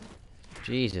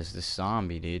 Jesus, this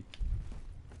zombie, dude.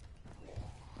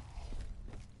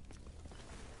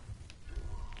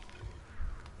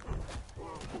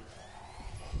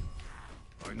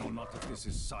 I know not if this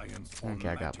is science or Okay,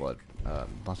 I got magic. blood.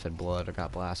 Busted blood. I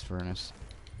got blast furnace.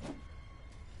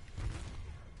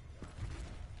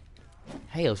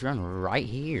 Hey, let's run right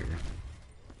here.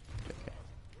 Okay.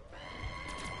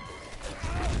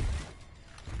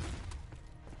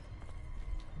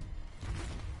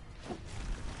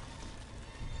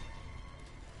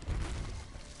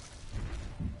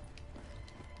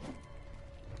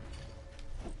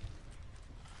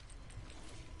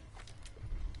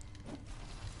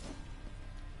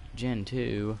 Gen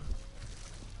 2.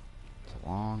 It's a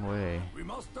long way. We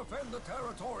must defend the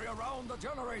territory around the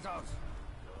generators.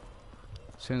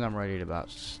 As soon as I'm ready to about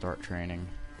start training.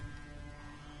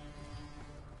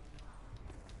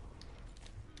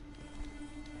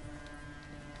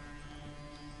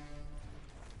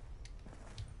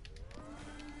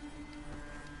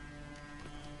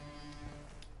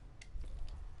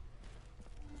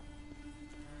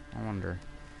 I wonder.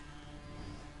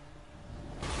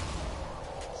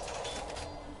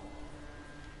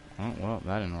 Oh, well,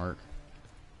 that didn't work.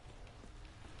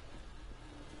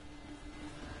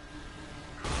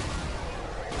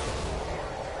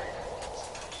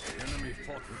 The enemy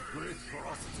fought with great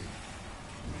ferocity.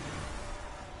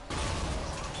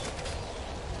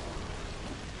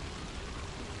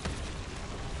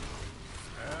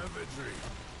 Savagery.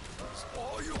 That's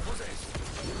all you possess.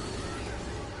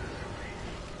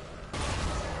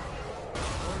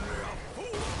 Only a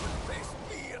fool would face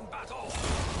me in battle.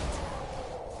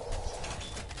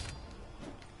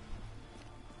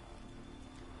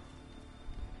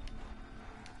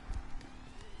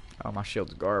 Oh, my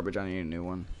shield's garbage. I need a new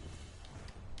one.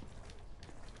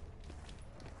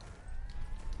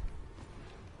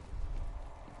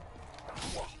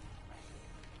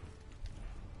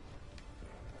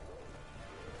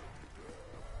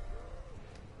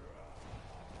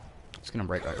 It's gonna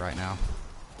break right now.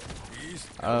 East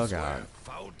Oh, elsewhere, God.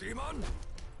 foul demon.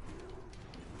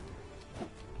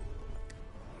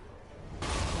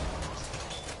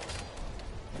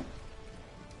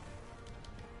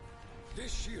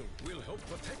 This shield will help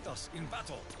protect us in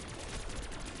battle.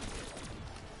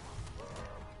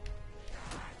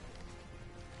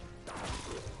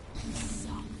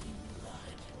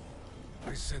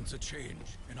 I sense a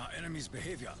change in our enemy's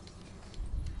behavior.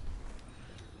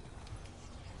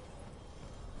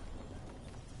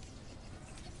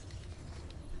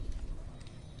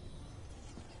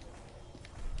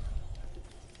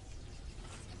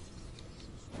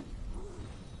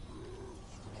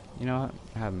 You know what?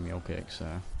 I have a meal kick, so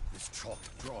This chalk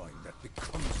drawing that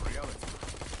becomes reality.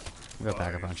 we'll go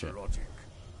pack a By punch it. logic.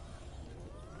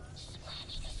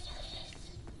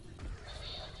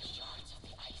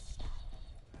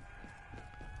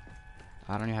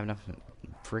 I don't even have enough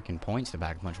freaking points to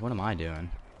back a punch. What am I doing?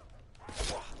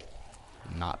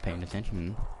 Not paying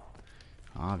attention,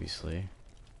 obviously.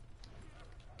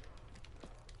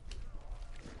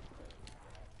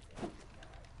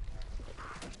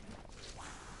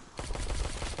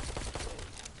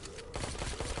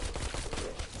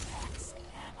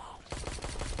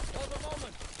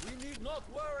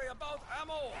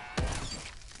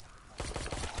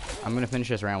 I'm gonna finish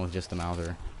this round with just the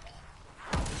Mauser.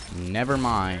 Never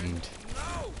mind.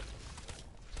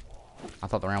 I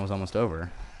thought the round was almost over,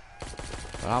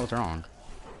 but I was wrong.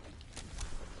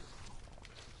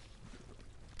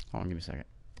 Hold on, give me a second.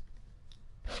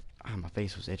 Ah, my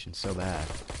face was itching so bad.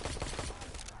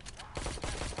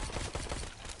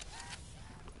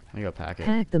 Let me go pack it.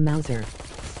 Pack the Mauser.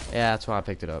 Yeah, that's why I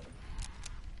picked it up.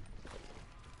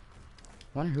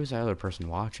 I wonder who's the other person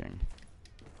watching.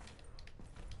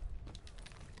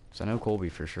 So I know Colby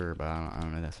for sure, but I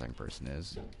don't know who that second person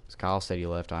is. Kyle said he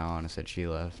left. Iona said she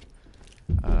left.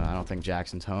 I don't think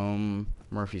Jackson's home.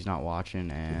 Murphy's not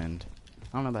watching, and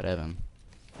I don't know about Evan.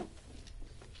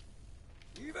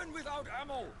 Even without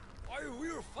ammo, I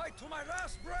will fight to my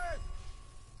last breath.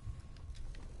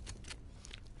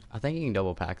 I think you can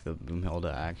double pack the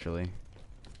Boomhilda actually.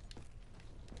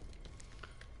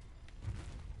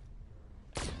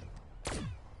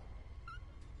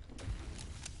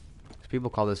 People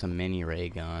call this a mini ray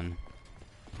gun.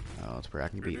 Oh, it's where I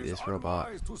can beat this robot.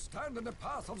 To stand in the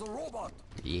path of the robot.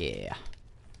 Yeah.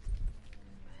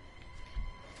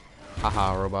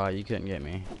 Haha, robot, you couldn't get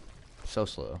me. So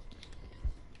slow.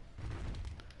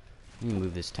 Let me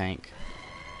move this tank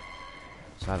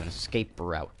so I have an escape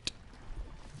route.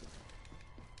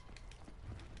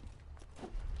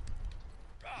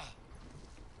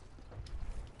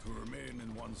 To remain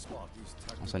in one spot is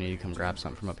Also, I need to come grab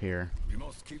something from up here. We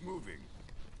must keep moving.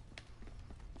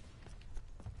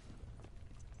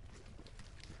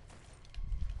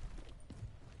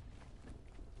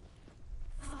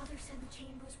 Father said the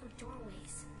chambers were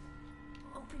doorways,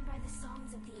 opened by the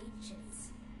songs of the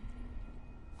ancients.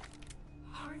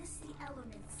 Harness the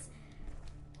elements.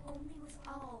 Only with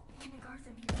all can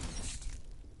Agartha be reached.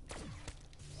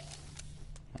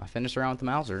 I finished around with the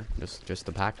Mauser, just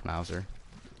the packed Mauser.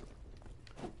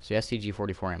 So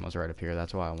STG-44 ammo's right up here.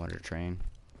 That's why I wanted to train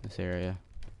this area.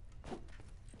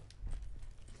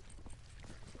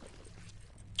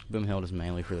 Boomhild is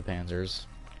mainly for the Panzers.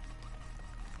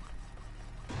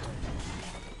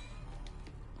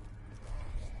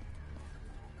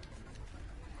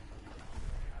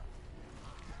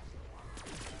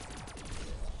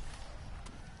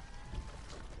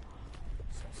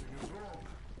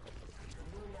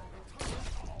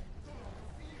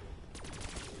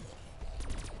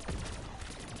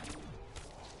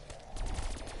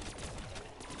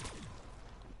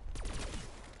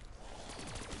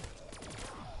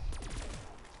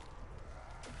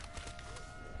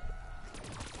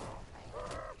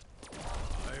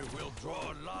 Draw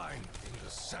a line in the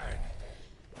sand.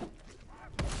 For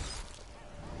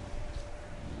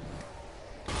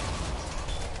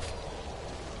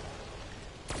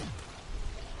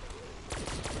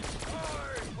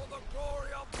the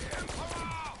glory of the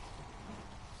Emperor!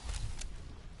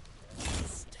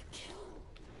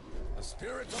 The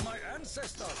spirits of my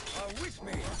ancestors are with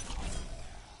me.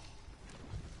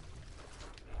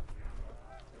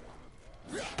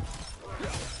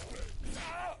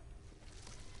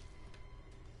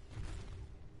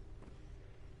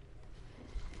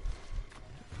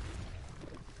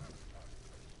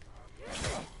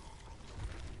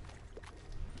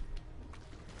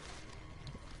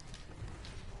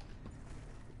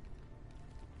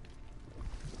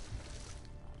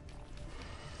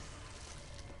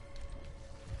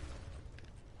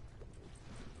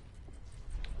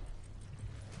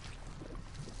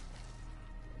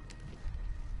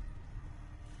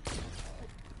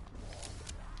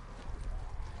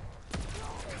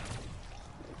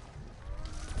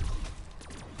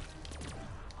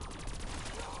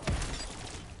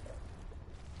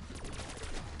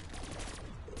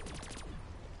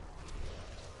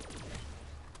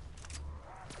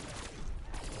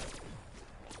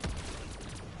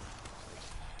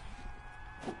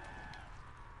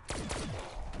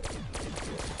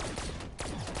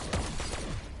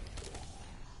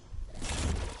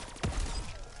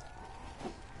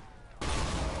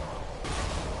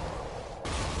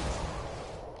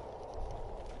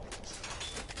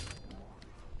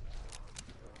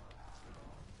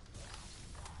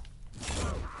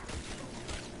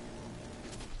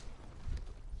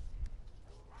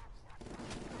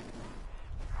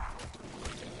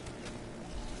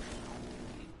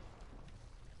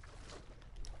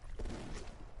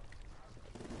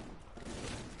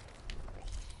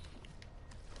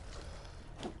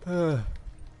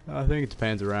 I think it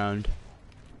depends around.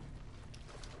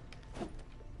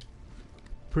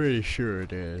 Pretty sure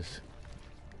it is.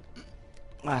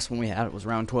 Last one we had it was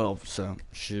round 12, so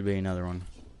should be another one.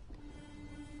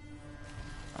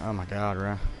 Oh my god,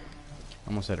 right?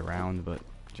 Almost had a round, but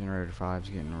generator 5's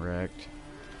getting wrecked.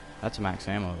 That's a max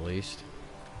ammo at least.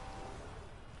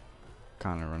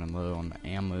 kind of running low on the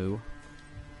ammo.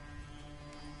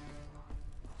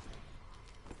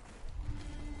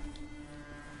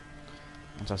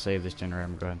 Once I save this generator,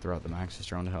 I'm going to go ahead and throw out the Maxis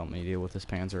drone to help me deal with this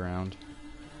Panzer round.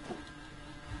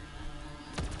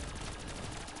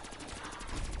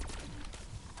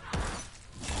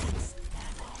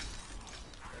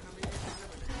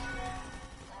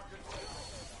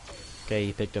 Okay,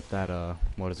 he picked up that,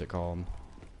 what is it called?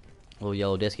 Little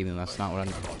yellow disc, even though that's not what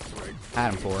I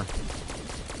had him for.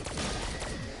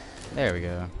 There we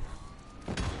go.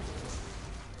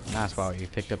 Nice, wow, you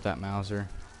picked up that Mauser.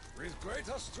 With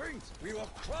greater strength, we will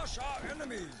crush our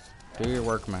enemies. Do your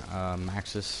work,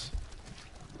 Maxis.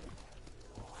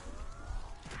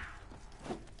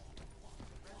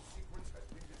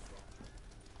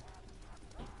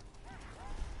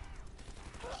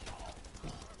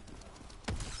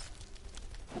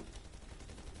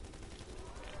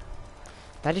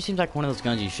 That just seems like one of those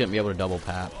guns you shouldn't be able to double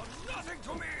tap. Nothing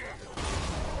to me.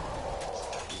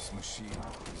 This machine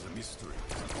is a mystery,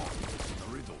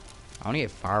 a riddle. I want to get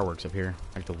fireworks up here.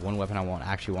 Like the one weapon I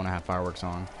actually want to have fireworks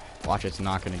on. Watch, it's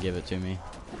not going to give it to me.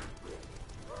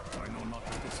 I know not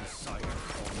if this is science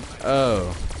or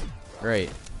Oh, great.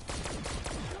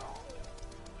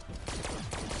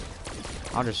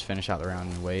 I'll just finish out the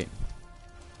round and wait.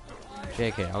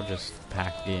 JK, I'll just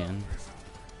pack it in.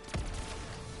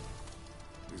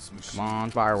 Come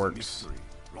on, fireworks.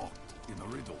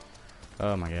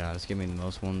 Oh my god, it's giving me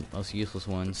the most useless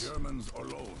ones. The Germans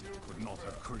alone could not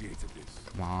have created this.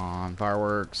 Come on,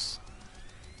 fireworks.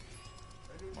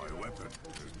 My weapon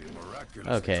has been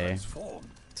miraculously Okay. transformed.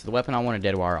 So the weapon I wanted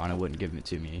dead wire on, it wouldn't give it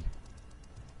to me.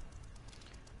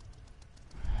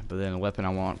 But then the weapon I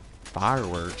want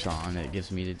fireworks on, it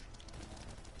gives me the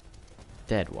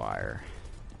dead wire.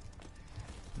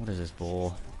 What is this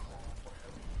bull?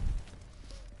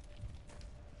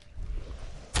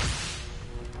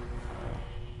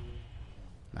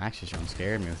 Max just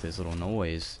scared me with his little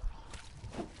noise.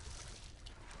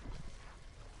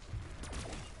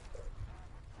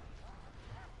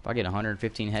 If I get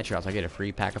 115 headshots, I get a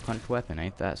free pack-a-punch weapon.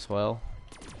 Ain't that swell?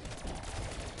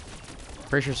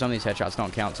 Pretty sure some of these headshots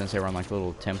don't count since they were on like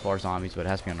little Templar zombies, but it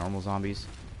has to be on normal zombies.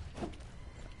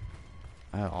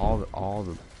 All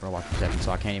the robots are 7,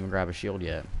 so I can't even grab a shield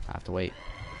yet. I have to wait.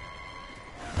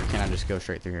 Or can I just go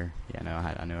straight through here? Yeah, no,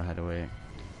 I knew I had to wait.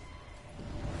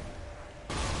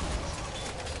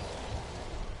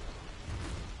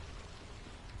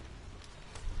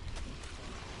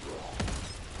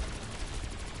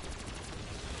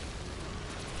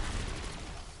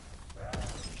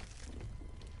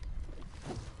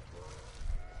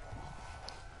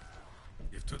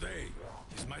 If today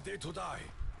is my day to die,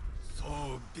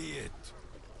 so be it.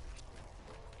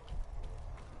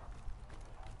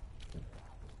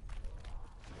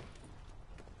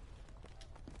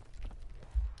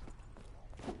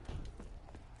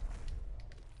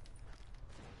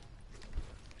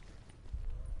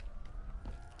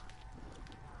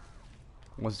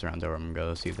 Once the round's over, I'm gonna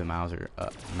go see if the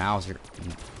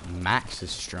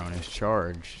Maxis drone is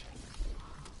charged.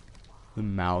 The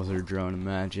Mauser drone,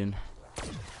 imagine.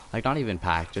 Like, not even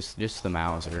packed, just the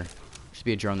Mauser. Should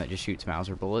be a drone that just shoots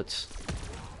Mauser bullets.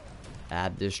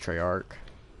 Add this Treyarch.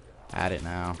 Add it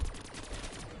now.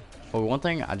 Well, one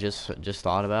thing I just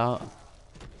thought about.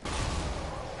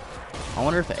 I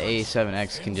wonder if the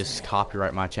A7X can just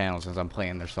copyright my channel since I'm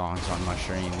playing their songs on my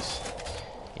streams.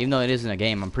 Even though it isn't a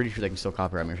game, I'm pretty sure they can still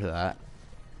copyright me for that.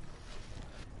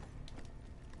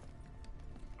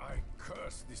 I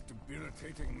curse this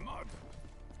debilitating mud.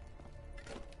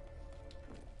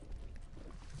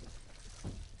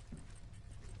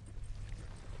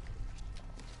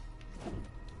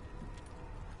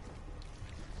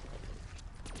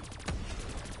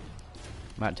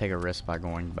 Might take a risk by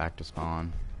going back to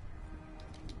spawn.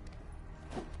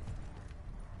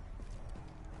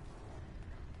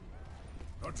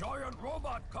 The giant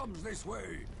robot comes this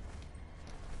way.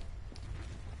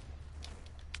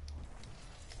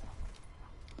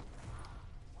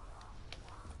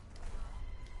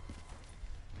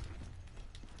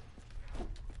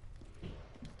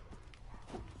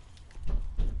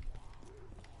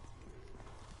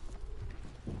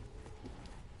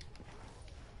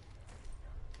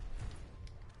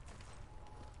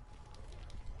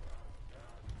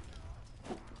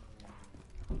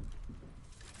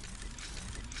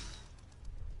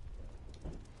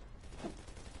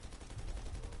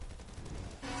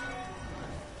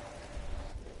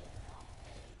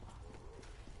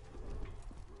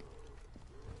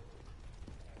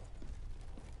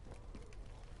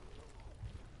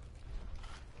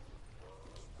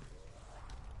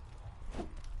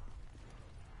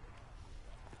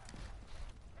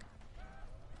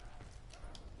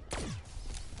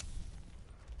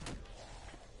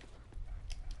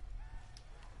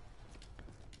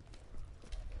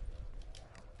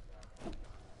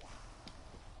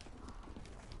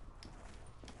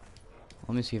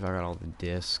 Let me see if I got all the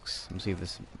discs. Let me see if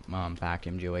this pack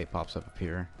MG08 pops up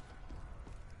here.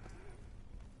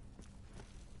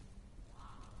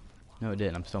 No, it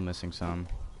didn't. I'm still missing some.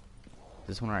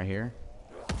 This one right here?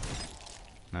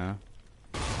 No.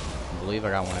 I believe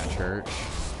I got one at church.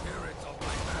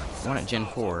 One at Gen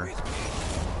 4.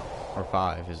 Or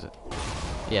 5, is it?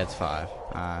 Yeah, it's 5.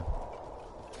 I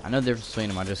know the difference between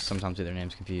them. I just sometimes get their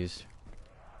names confused.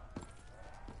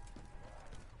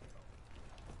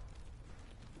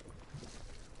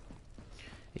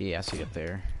 Yeah, I see it up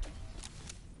there.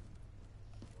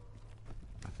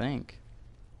 I think.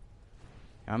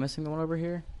 Am I missing the one over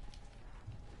here?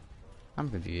 I'm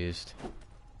confused.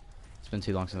 It's been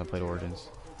too long since I played Origins.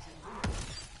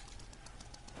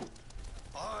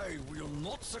 I will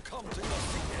not succumb to your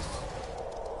sickness.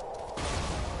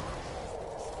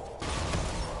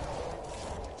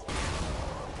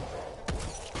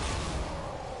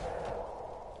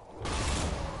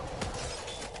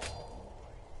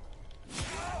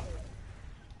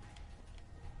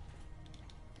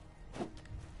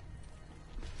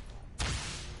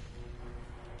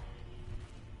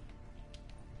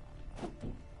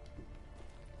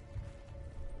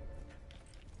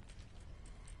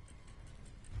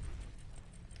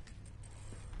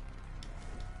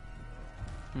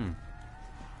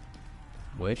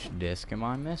 Which disc am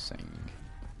I missing?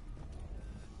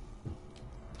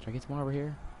 Did I get the one over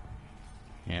here?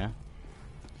 Yeah.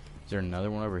 Is there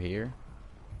another one over here?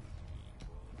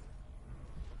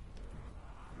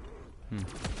 I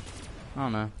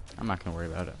don't know. I'm not gonna worry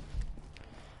about it.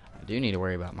 I do need to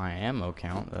worry about my ammo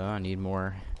count, though. I need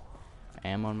more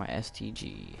ammo on my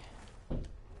STG.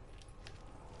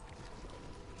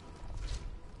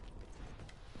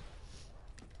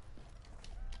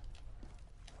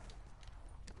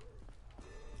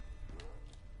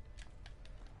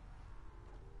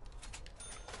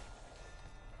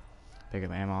 Pick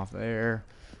up ammo off there,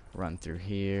 run through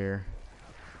here.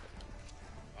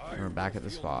 We're back at the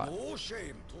spot. No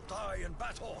shame to die in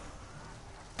battle.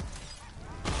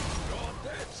 Your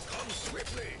death comes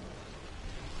swiftly.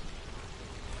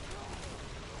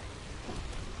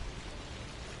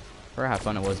 For how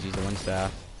fun it was to use the wind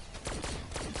staff.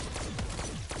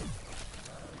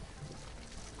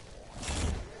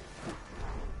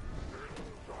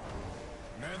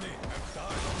 Many have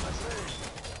died on my blade.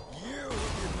 You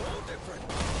will be no different.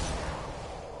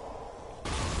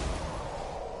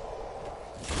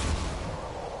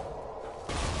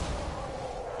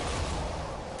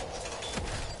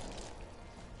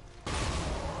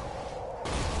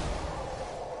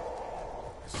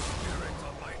 The spirit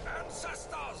of my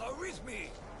ancestors are with me.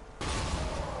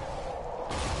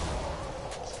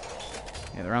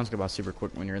 Yeah, the rounds go by super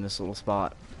quick when you're in this little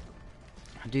spot.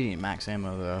 I do need max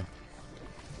ammo though.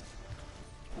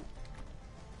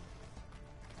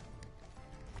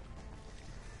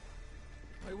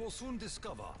 I will soon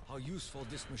discover how useful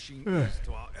this machine is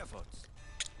to our efforts.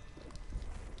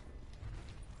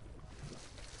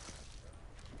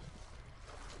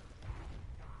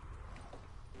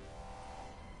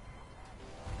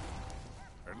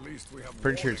 At least we have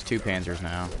Pretty sure it's 2 Panzers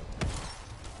now.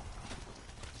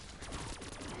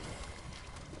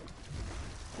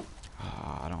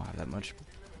 I don't have that much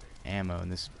ammo in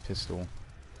this pistol.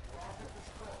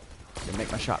 Gonna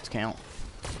make my shots count.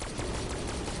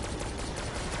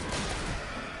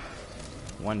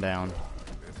 One down.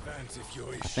 Advance if you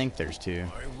wish. I think there's 2.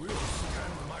 I will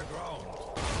stand my ground.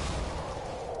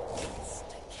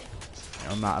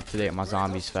 I'm not up to date on my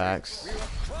zombies facts. We will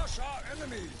crush our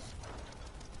enemies.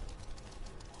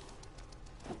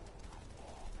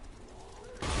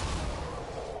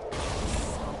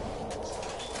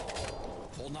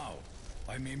 For now,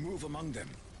 I may move among them,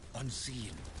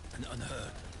 unseen and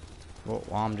unheard. Well,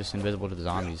 while I'm just invisible to the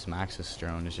zombies, Max's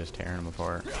drone is just tearing them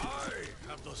apart. I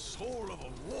have the soul of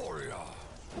a warrior.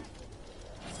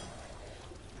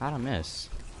 How'd I miss?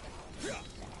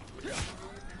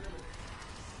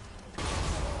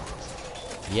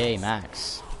 Yay,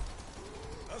 Max.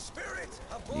 A spirit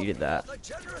Needed that. the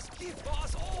generous gift for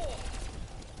us all.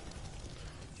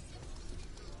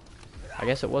 I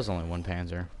guess it was only 1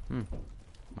 Panzer.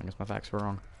 I guess my facts were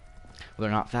wrong. Well, they're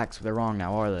not facts, they're wrong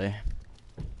now, are they?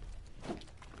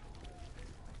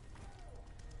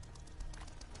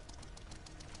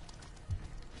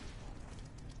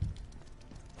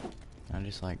 I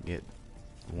just like get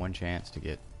one chance to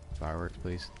get fireworks,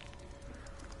 please.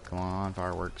 Come on,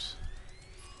 fireworks.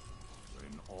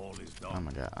 When all is done, Oh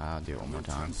my god, I'll do it one more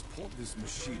time. transport this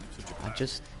machine to I Japan.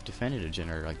 just defended a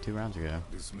generator like 2 rounds ago.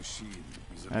 This machine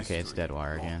is a Okay, it's mystery, dead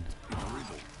wire again. a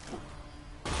riddle.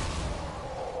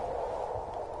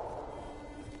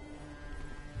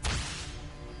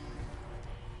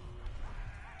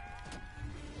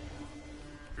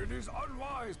 is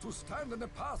unwise to stand in the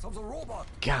path of the robot.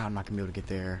 God, I'm not gonna be able to get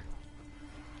there.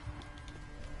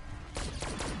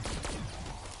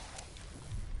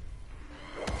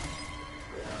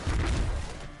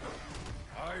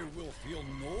 I will feel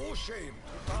no shame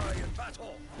to die in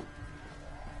battle.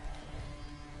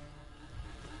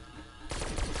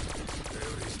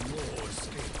 There is no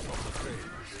escape from the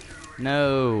flames.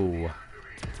 No.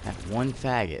 That one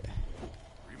faggot.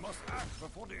 We must act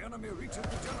before the enemy reaches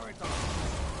the generator.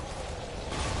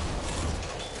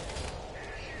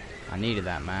 I needed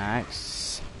that,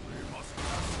 Max.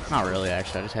 Not really,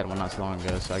 actually. I just had one not too long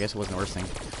ago, so I guess it wasn't the worst thing.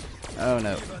 Oh,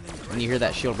 no. When you hear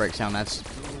that shield break sound, that's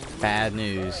bad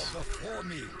news.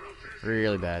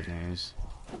 Really bad news.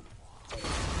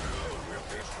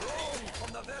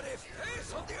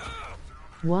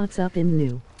 What's up in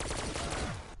new?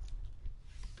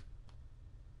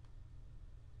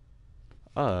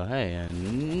 Oh, hey, a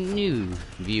new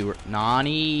viewer.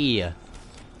 Nani!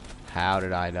 How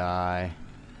did I die?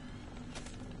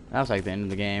 That was like the end of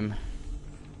the game.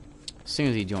 As soon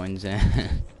as he joins in.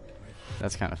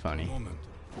 That's kind of funny. Moment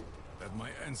that my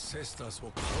ancestors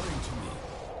were calling to me.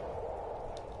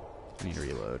 I need to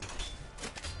reload.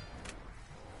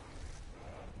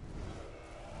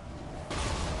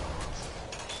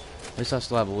 At least I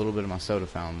still have a little bit of my soda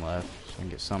fountain left, so I can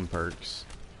get some perks.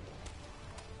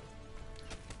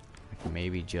 I can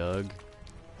maybe jug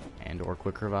and or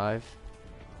quick revive.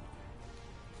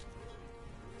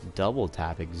 Double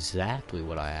tap, exactly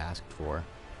what I asked for.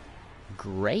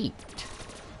 Great.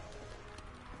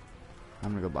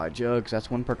 I'm gonna go buy jug, 'cause that's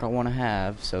one perk I want to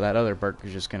have, so that other perk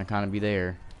is just gonna kind of be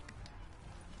there.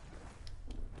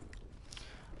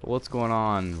 But what's going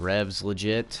on? Rev's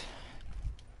legit.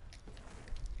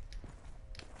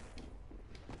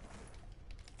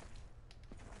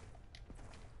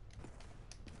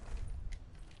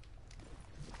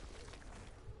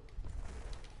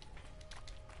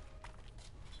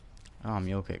 Oh,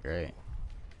 mule kick, great.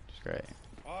 Just great.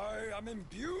 I am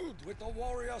imbued with the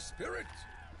warrior spirit.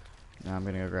 Now I'm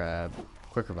gonna go grab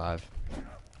quick revive.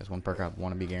 That's one perk I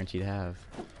want to be guaranteed to have.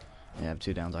 Yeah, I have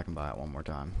 2 downs, I can buy it one more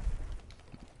time.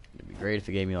 It'd be great if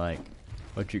it gave me like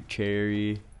electric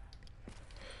cherry,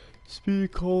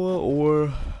 speed cola,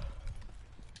 or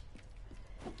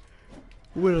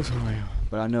what else am I?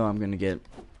 But I know I'm gonna get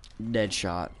dead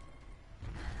shot.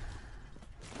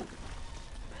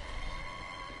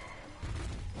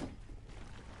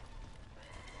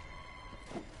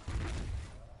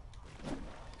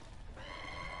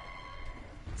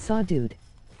 Saw dude.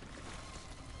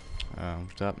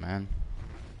 What's up, man?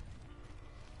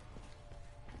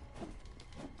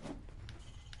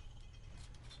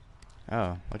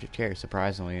 Oh, electric cherry.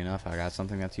 Surprisingly enough, I got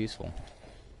something that's useful.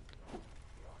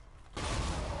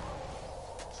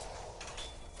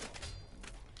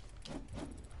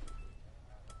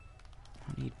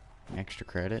 I need extra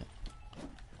credit.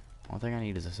 One thing I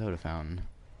need is a soda fountain.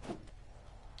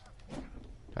 Do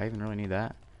I even really need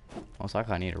that? Most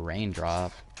likely I need a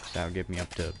raindrop, so that would get me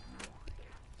up to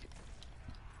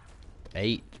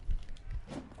 8.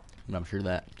 But I'm sure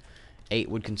that 8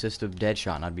 would consist of dead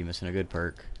shot and I'd be missing a good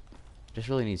perk. Just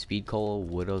really need speed cola,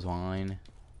 widow's wine,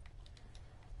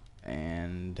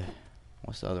 and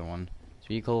what's the other one?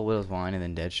 Speed cola, widow's wine, and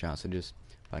then dead shot. So just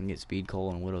if I can get speed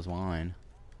cola and widow's wine.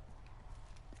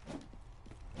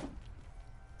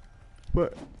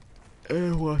 But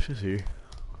watch this here.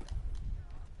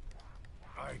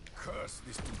 I curse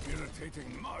this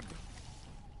debilitating mud.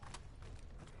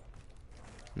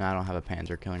 No, I don't have a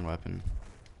panzer killing weapon.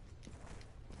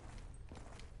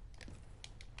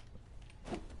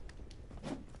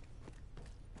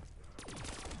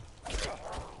 It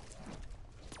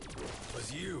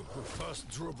was you who first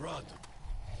drew blood.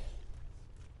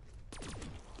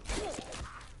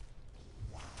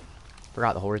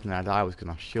 Forgot the whole reason that I died was because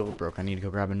my shield broke. I need to go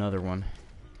grab another one.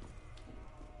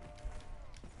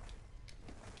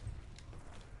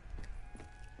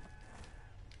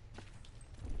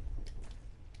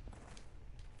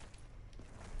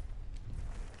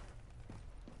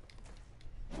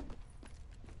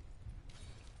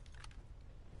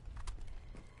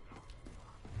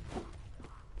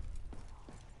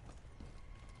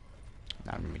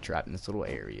 Now I'm gonna be trapped in this little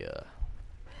area.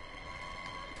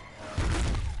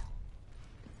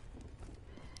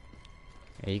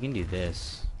 Yeah, you can do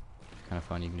this. It's kind of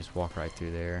fun. You can just walk right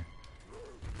through there.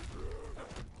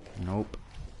 Nope.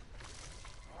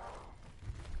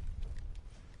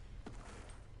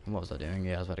 What was I doing?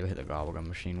 Yeah, I was about to go hit the gobblegum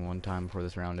machine one time before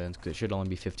this round ends, because it should only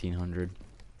be 1,500.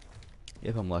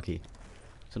 If I'm lucky.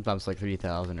 Sometimes it's like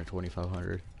 3,000 or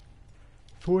 2,500.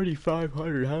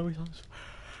 4,500.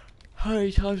 How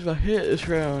many times have I hit this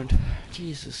round?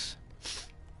 Jesus.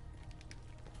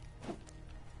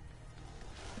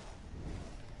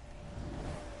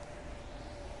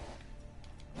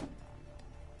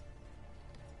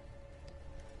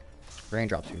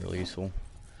 Raindrops are really useful.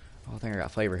 Oh, I think I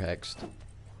got flavor hexed.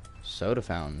 Soda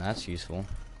fountain, that's useful.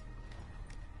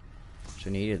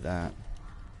 Should needed that.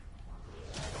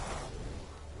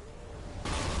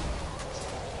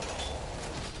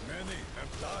 Many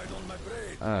have died on my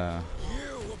blade.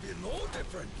 You will be no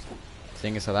different.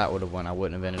 Seeing as how that would have won, I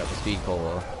wouldn't have ended up with speed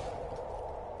cola.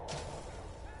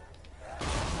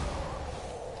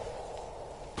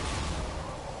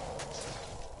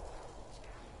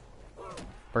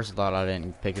 First I thought I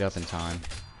didn't pick it up in time.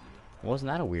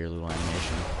 Wasn't that a weird little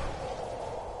animation?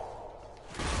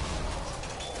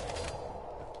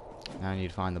 Now I need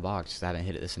to find the box because I haven't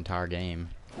hit it this entire game.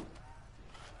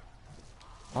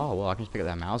 Oh, well, I can just pick up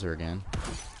that Mauser again.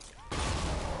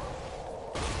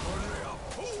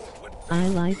 I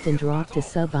liked and dropped a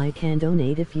sub. I can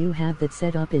donate if you have that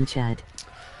set up in chat.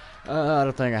 I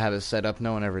don't think I have it set up.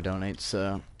 No one ever donates,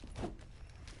 so...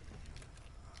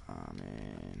 Oh,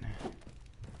 man.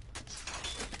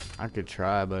 I could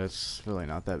try, but it's really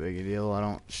not that big a deal. I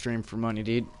don't stream for money,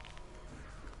 dude.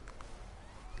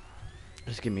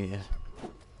 Just give me a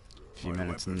few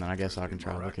minutes and then I guess I can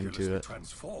try to look into it.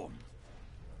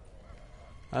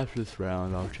 After this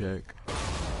round, I'll check.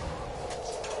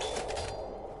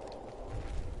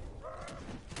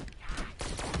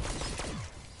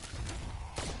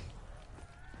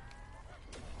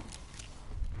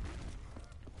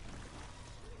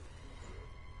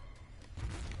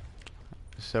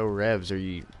 So Revs, are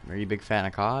you a big fan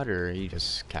of COD, or are you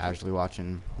just casually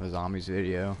watching the zombies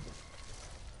video?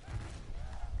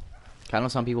 I know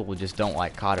some people just don't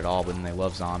like COD at all, but then they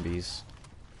love zombies.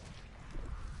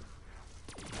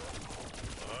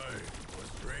 I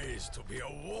was raised to be a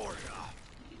warrior.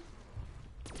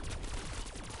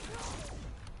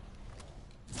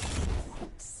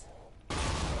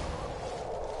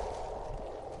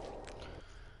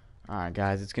 Alright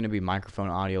guys, it's going to be microphone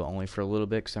audio only for a little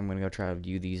bit, because I'm going to go try to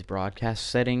view these broadcast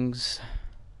settings.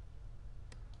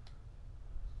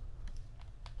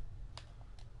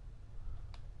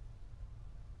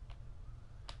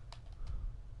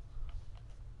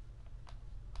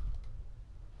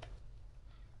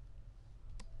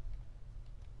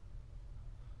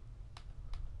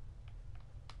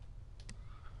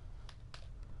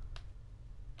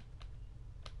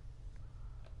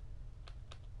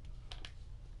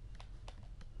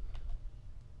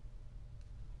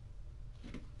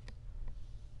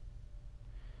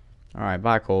 Alright,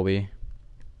 bye Colby.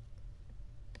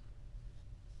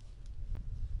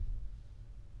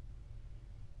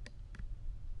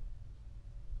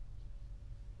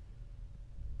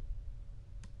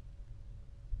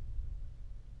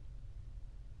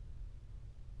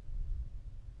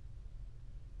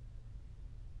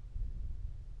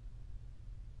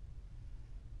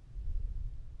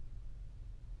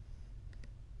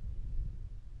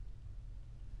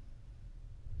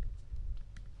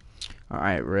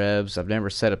 Alright, Revs, I've never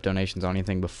set up donations on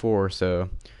anything before, so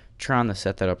trying to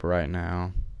set that up right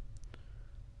now.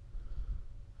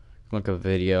 Look at a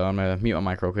video. I'm going to mute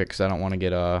my mic real quick because I don't want to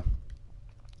get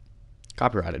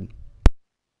copyrighted.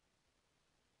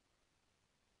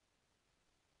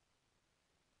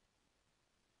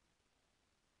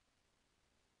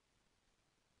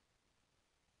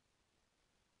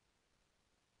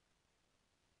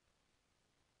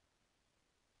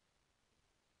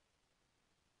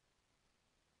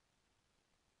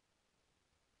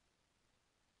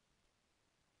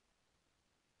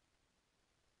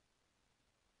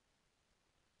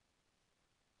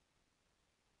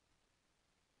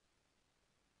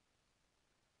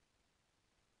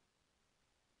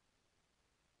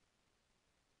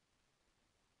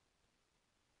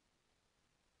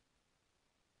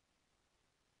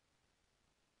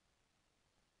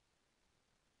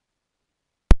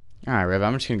 Alright, Rev,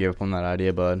 I'm just going to give up on that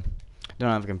idea, bud. Don't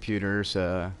have a computer,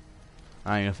 so I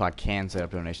don't even know if I can set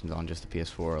up donations on just the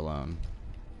PS4 alone.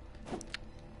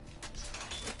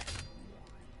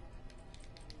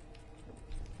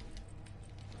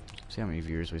 See how many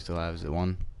viewers we still have. Is it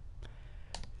one?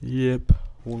 Yep,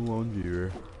 one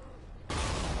viewer.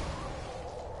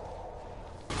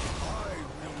 I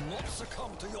will not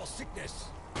succumb to your sickness.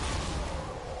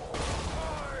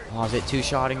 Oh, is it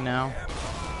two-shotting now?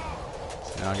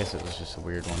 No, I guess it was just a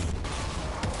weird one.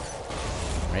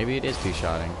 Maybe it is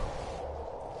two-shotting.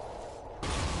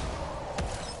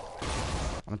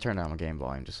 I'm gonna turn down my game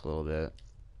volume just a little bit.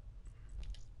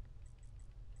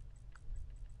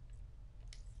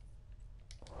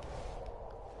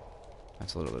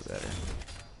 That's a little bit better.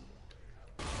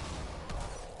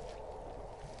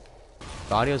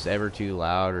 If audio's ever too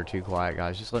loud or too quiet,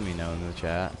 guys, just let me know in the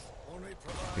chat.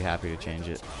 Be happy to change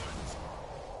it.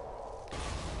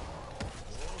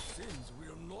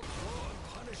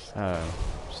 Oh,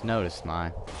 just noticed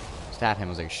my staff hand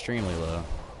was extremely low.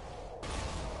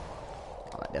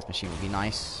 Oh, that death machine would be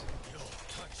nice.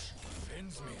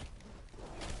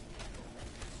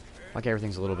 Like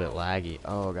everything's a little bit laggy.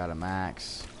 Oh, got a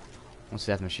max. Once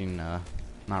the death machine not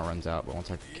runs out, but once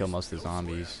I kill most of the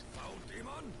zombies,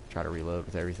 try to reload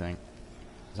with everything.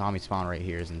 Zombie spawn rate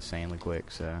here is insanely quick,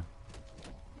 so.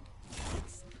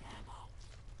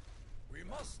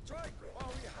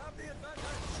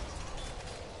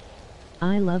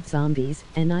 I love zombies,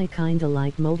 and I kinda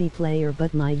like multiplayer,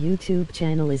 but my YouTube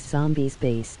channel is zombies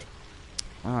based.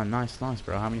 Oh, nice, nice,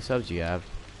 bro. How many subs do you have?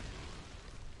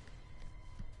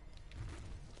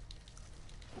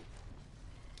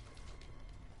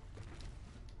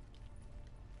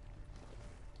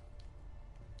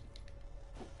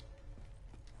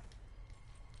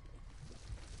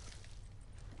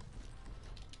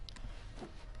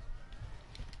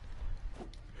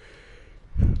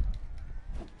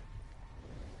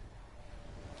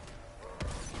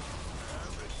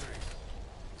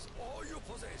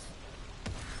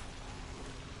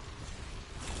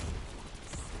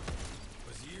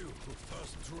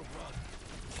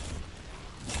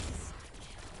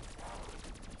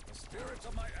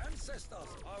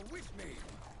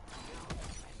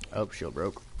 Oh, shield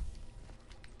broke.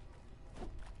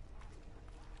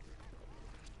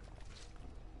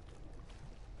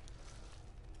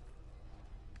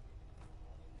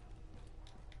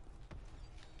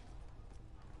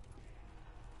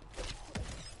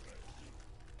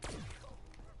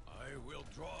 I will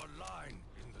draw a line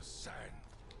in the sand.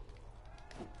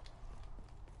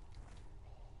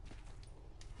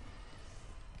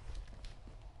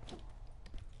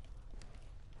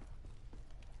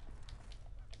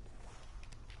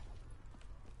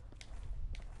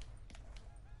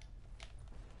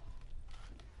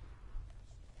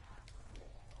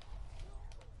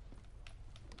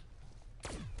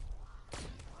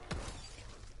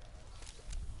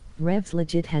 Revs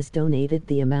Legit has donated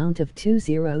the amount of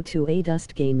 20 to A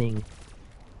Dust Gaming.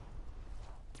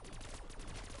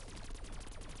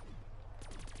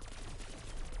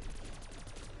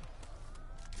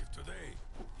 If today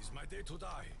is my day to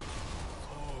die, so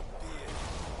be it.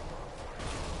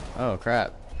 Oh,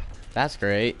 crap. That's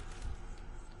great.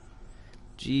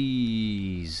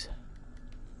 Jeez.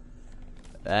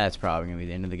 That's probably going to be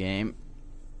the end of the game.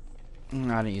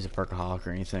 I didn't use a perkaholic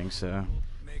or anything, so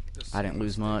I didn't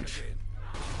lose much.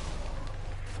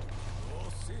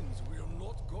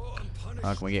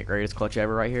 Can we get greatest clutch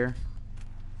ever right here?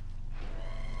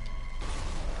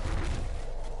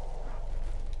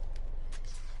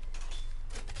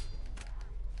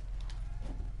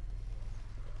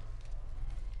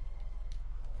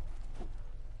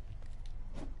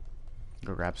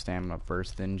 Go grab stamina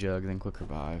first, then jug, then quick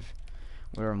revive.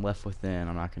 Whatever I'm left with then,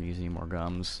 I'm not going to use any more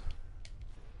gums.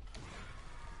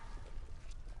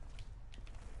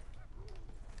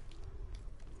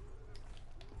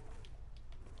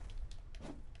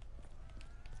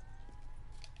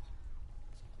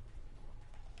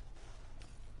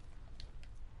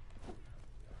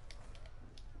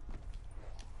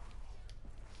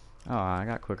 Oh, I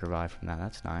got quick revive from that.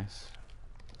 That's nice.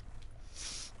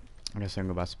 I guess I can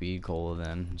go buy speed cola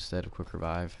then instead of quick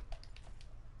revive.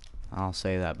 I'll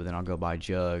say that, but then I'll go buy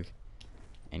jug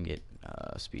and get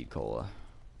speed cola.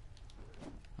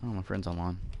 Oh, my friend's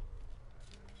online.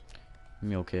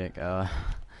 Mule kick. I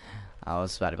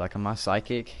was about to be like, I'm my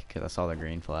psychic because I saw the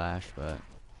green flash, but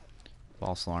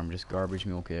false alarm, just garbage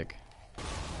mule kick.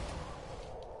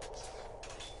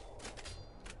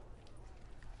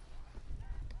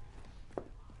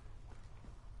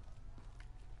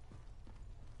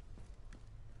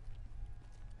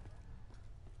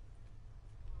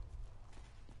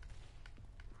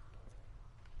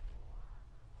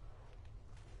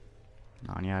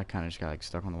 Oh, yeah, I kind of just got like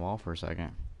stuck on the wall for a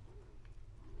second.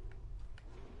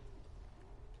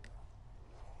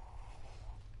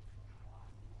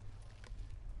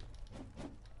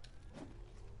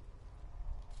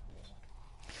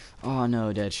 Oh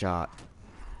no, dead shot.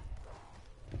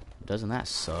 Doesn't that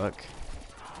suck?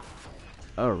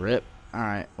 Oh, rip.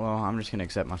 Alright, well, I'm just gonna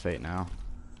accept my fate now.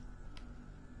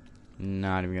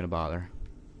 Not even gonna bother.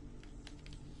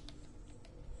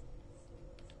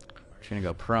 Just gonna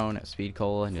go prone at speed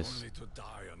cola and just. Only to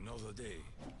die another day.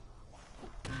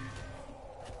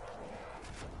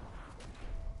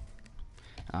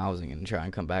 I wasn't gonna try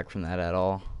and come back from that at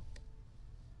all.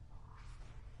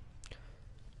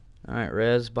 Alright,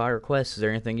 Rez, by request, is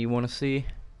there anything you want to see?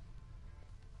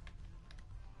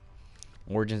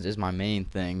 Origins is my main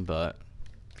thing, but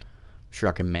I'm sure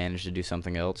I can manage to do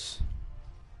something else.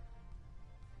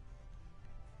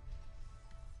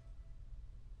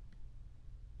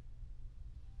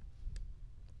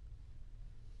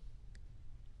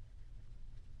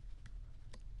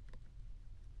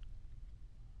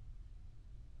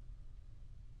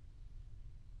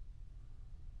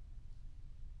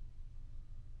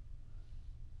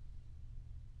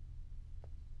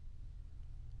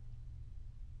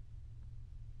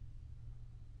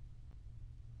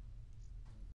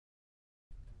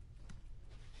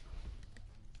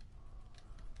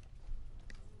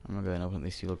 I'm gonna go ahead and open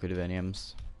these two liquid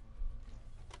veniums.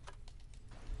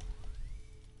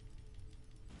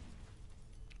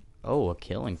 Oh, a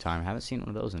killing time. Haven't seen one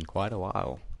of those in quite a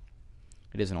while.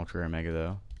 It is an ultra rare mega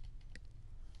though.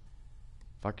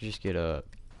 If I could just get a,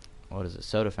 what is it,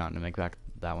 soda fountain to make back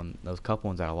that one, those couple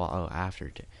ones that I lost after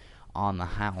on the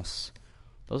house.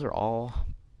 Those are all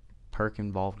perk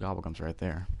involved gobblegums right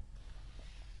there.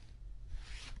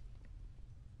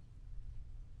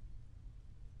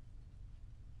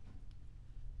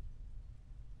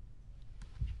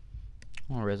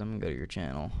 Alright, Riz, I'm gonna go to your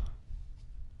channel.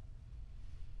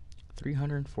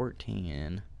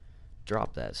 314.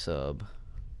 Drop that sub.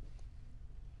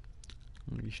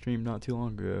 You streamed not too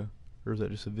long ago. Or is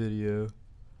that just a video?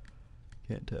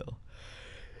 Can't tell.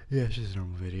 Yeah, it's just a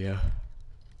normal video.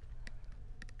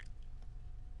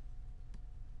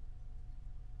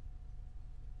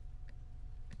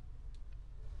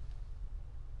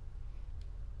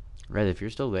 Red, if you're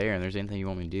still there and there's anything you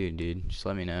want me to do, dude, just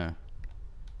let me know.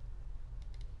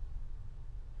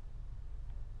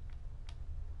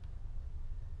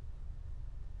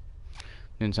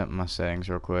 Doing something in my settings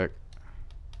real quick.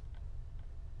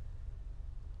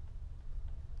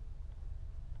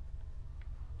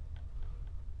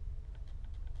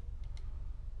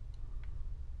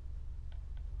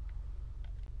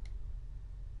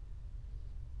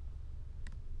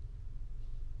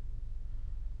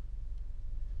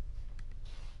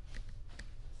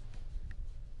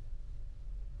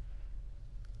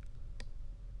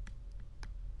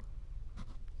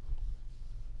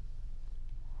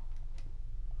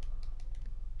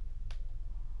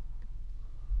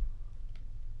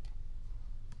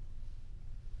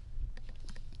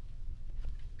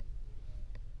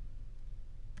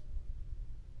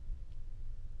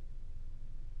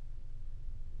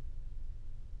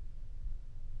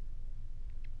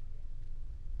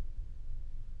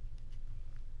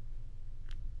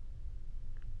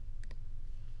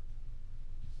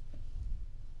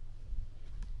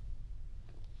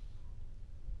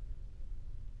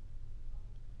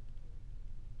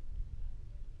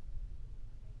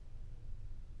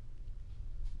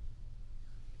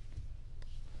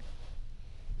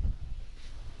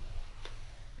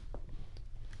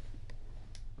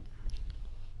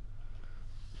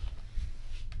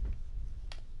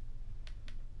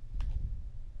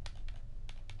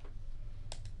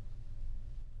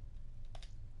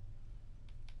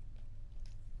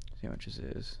 See how much this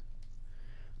is.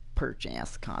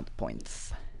 Purchase content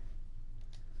points.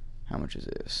 How much is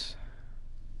this?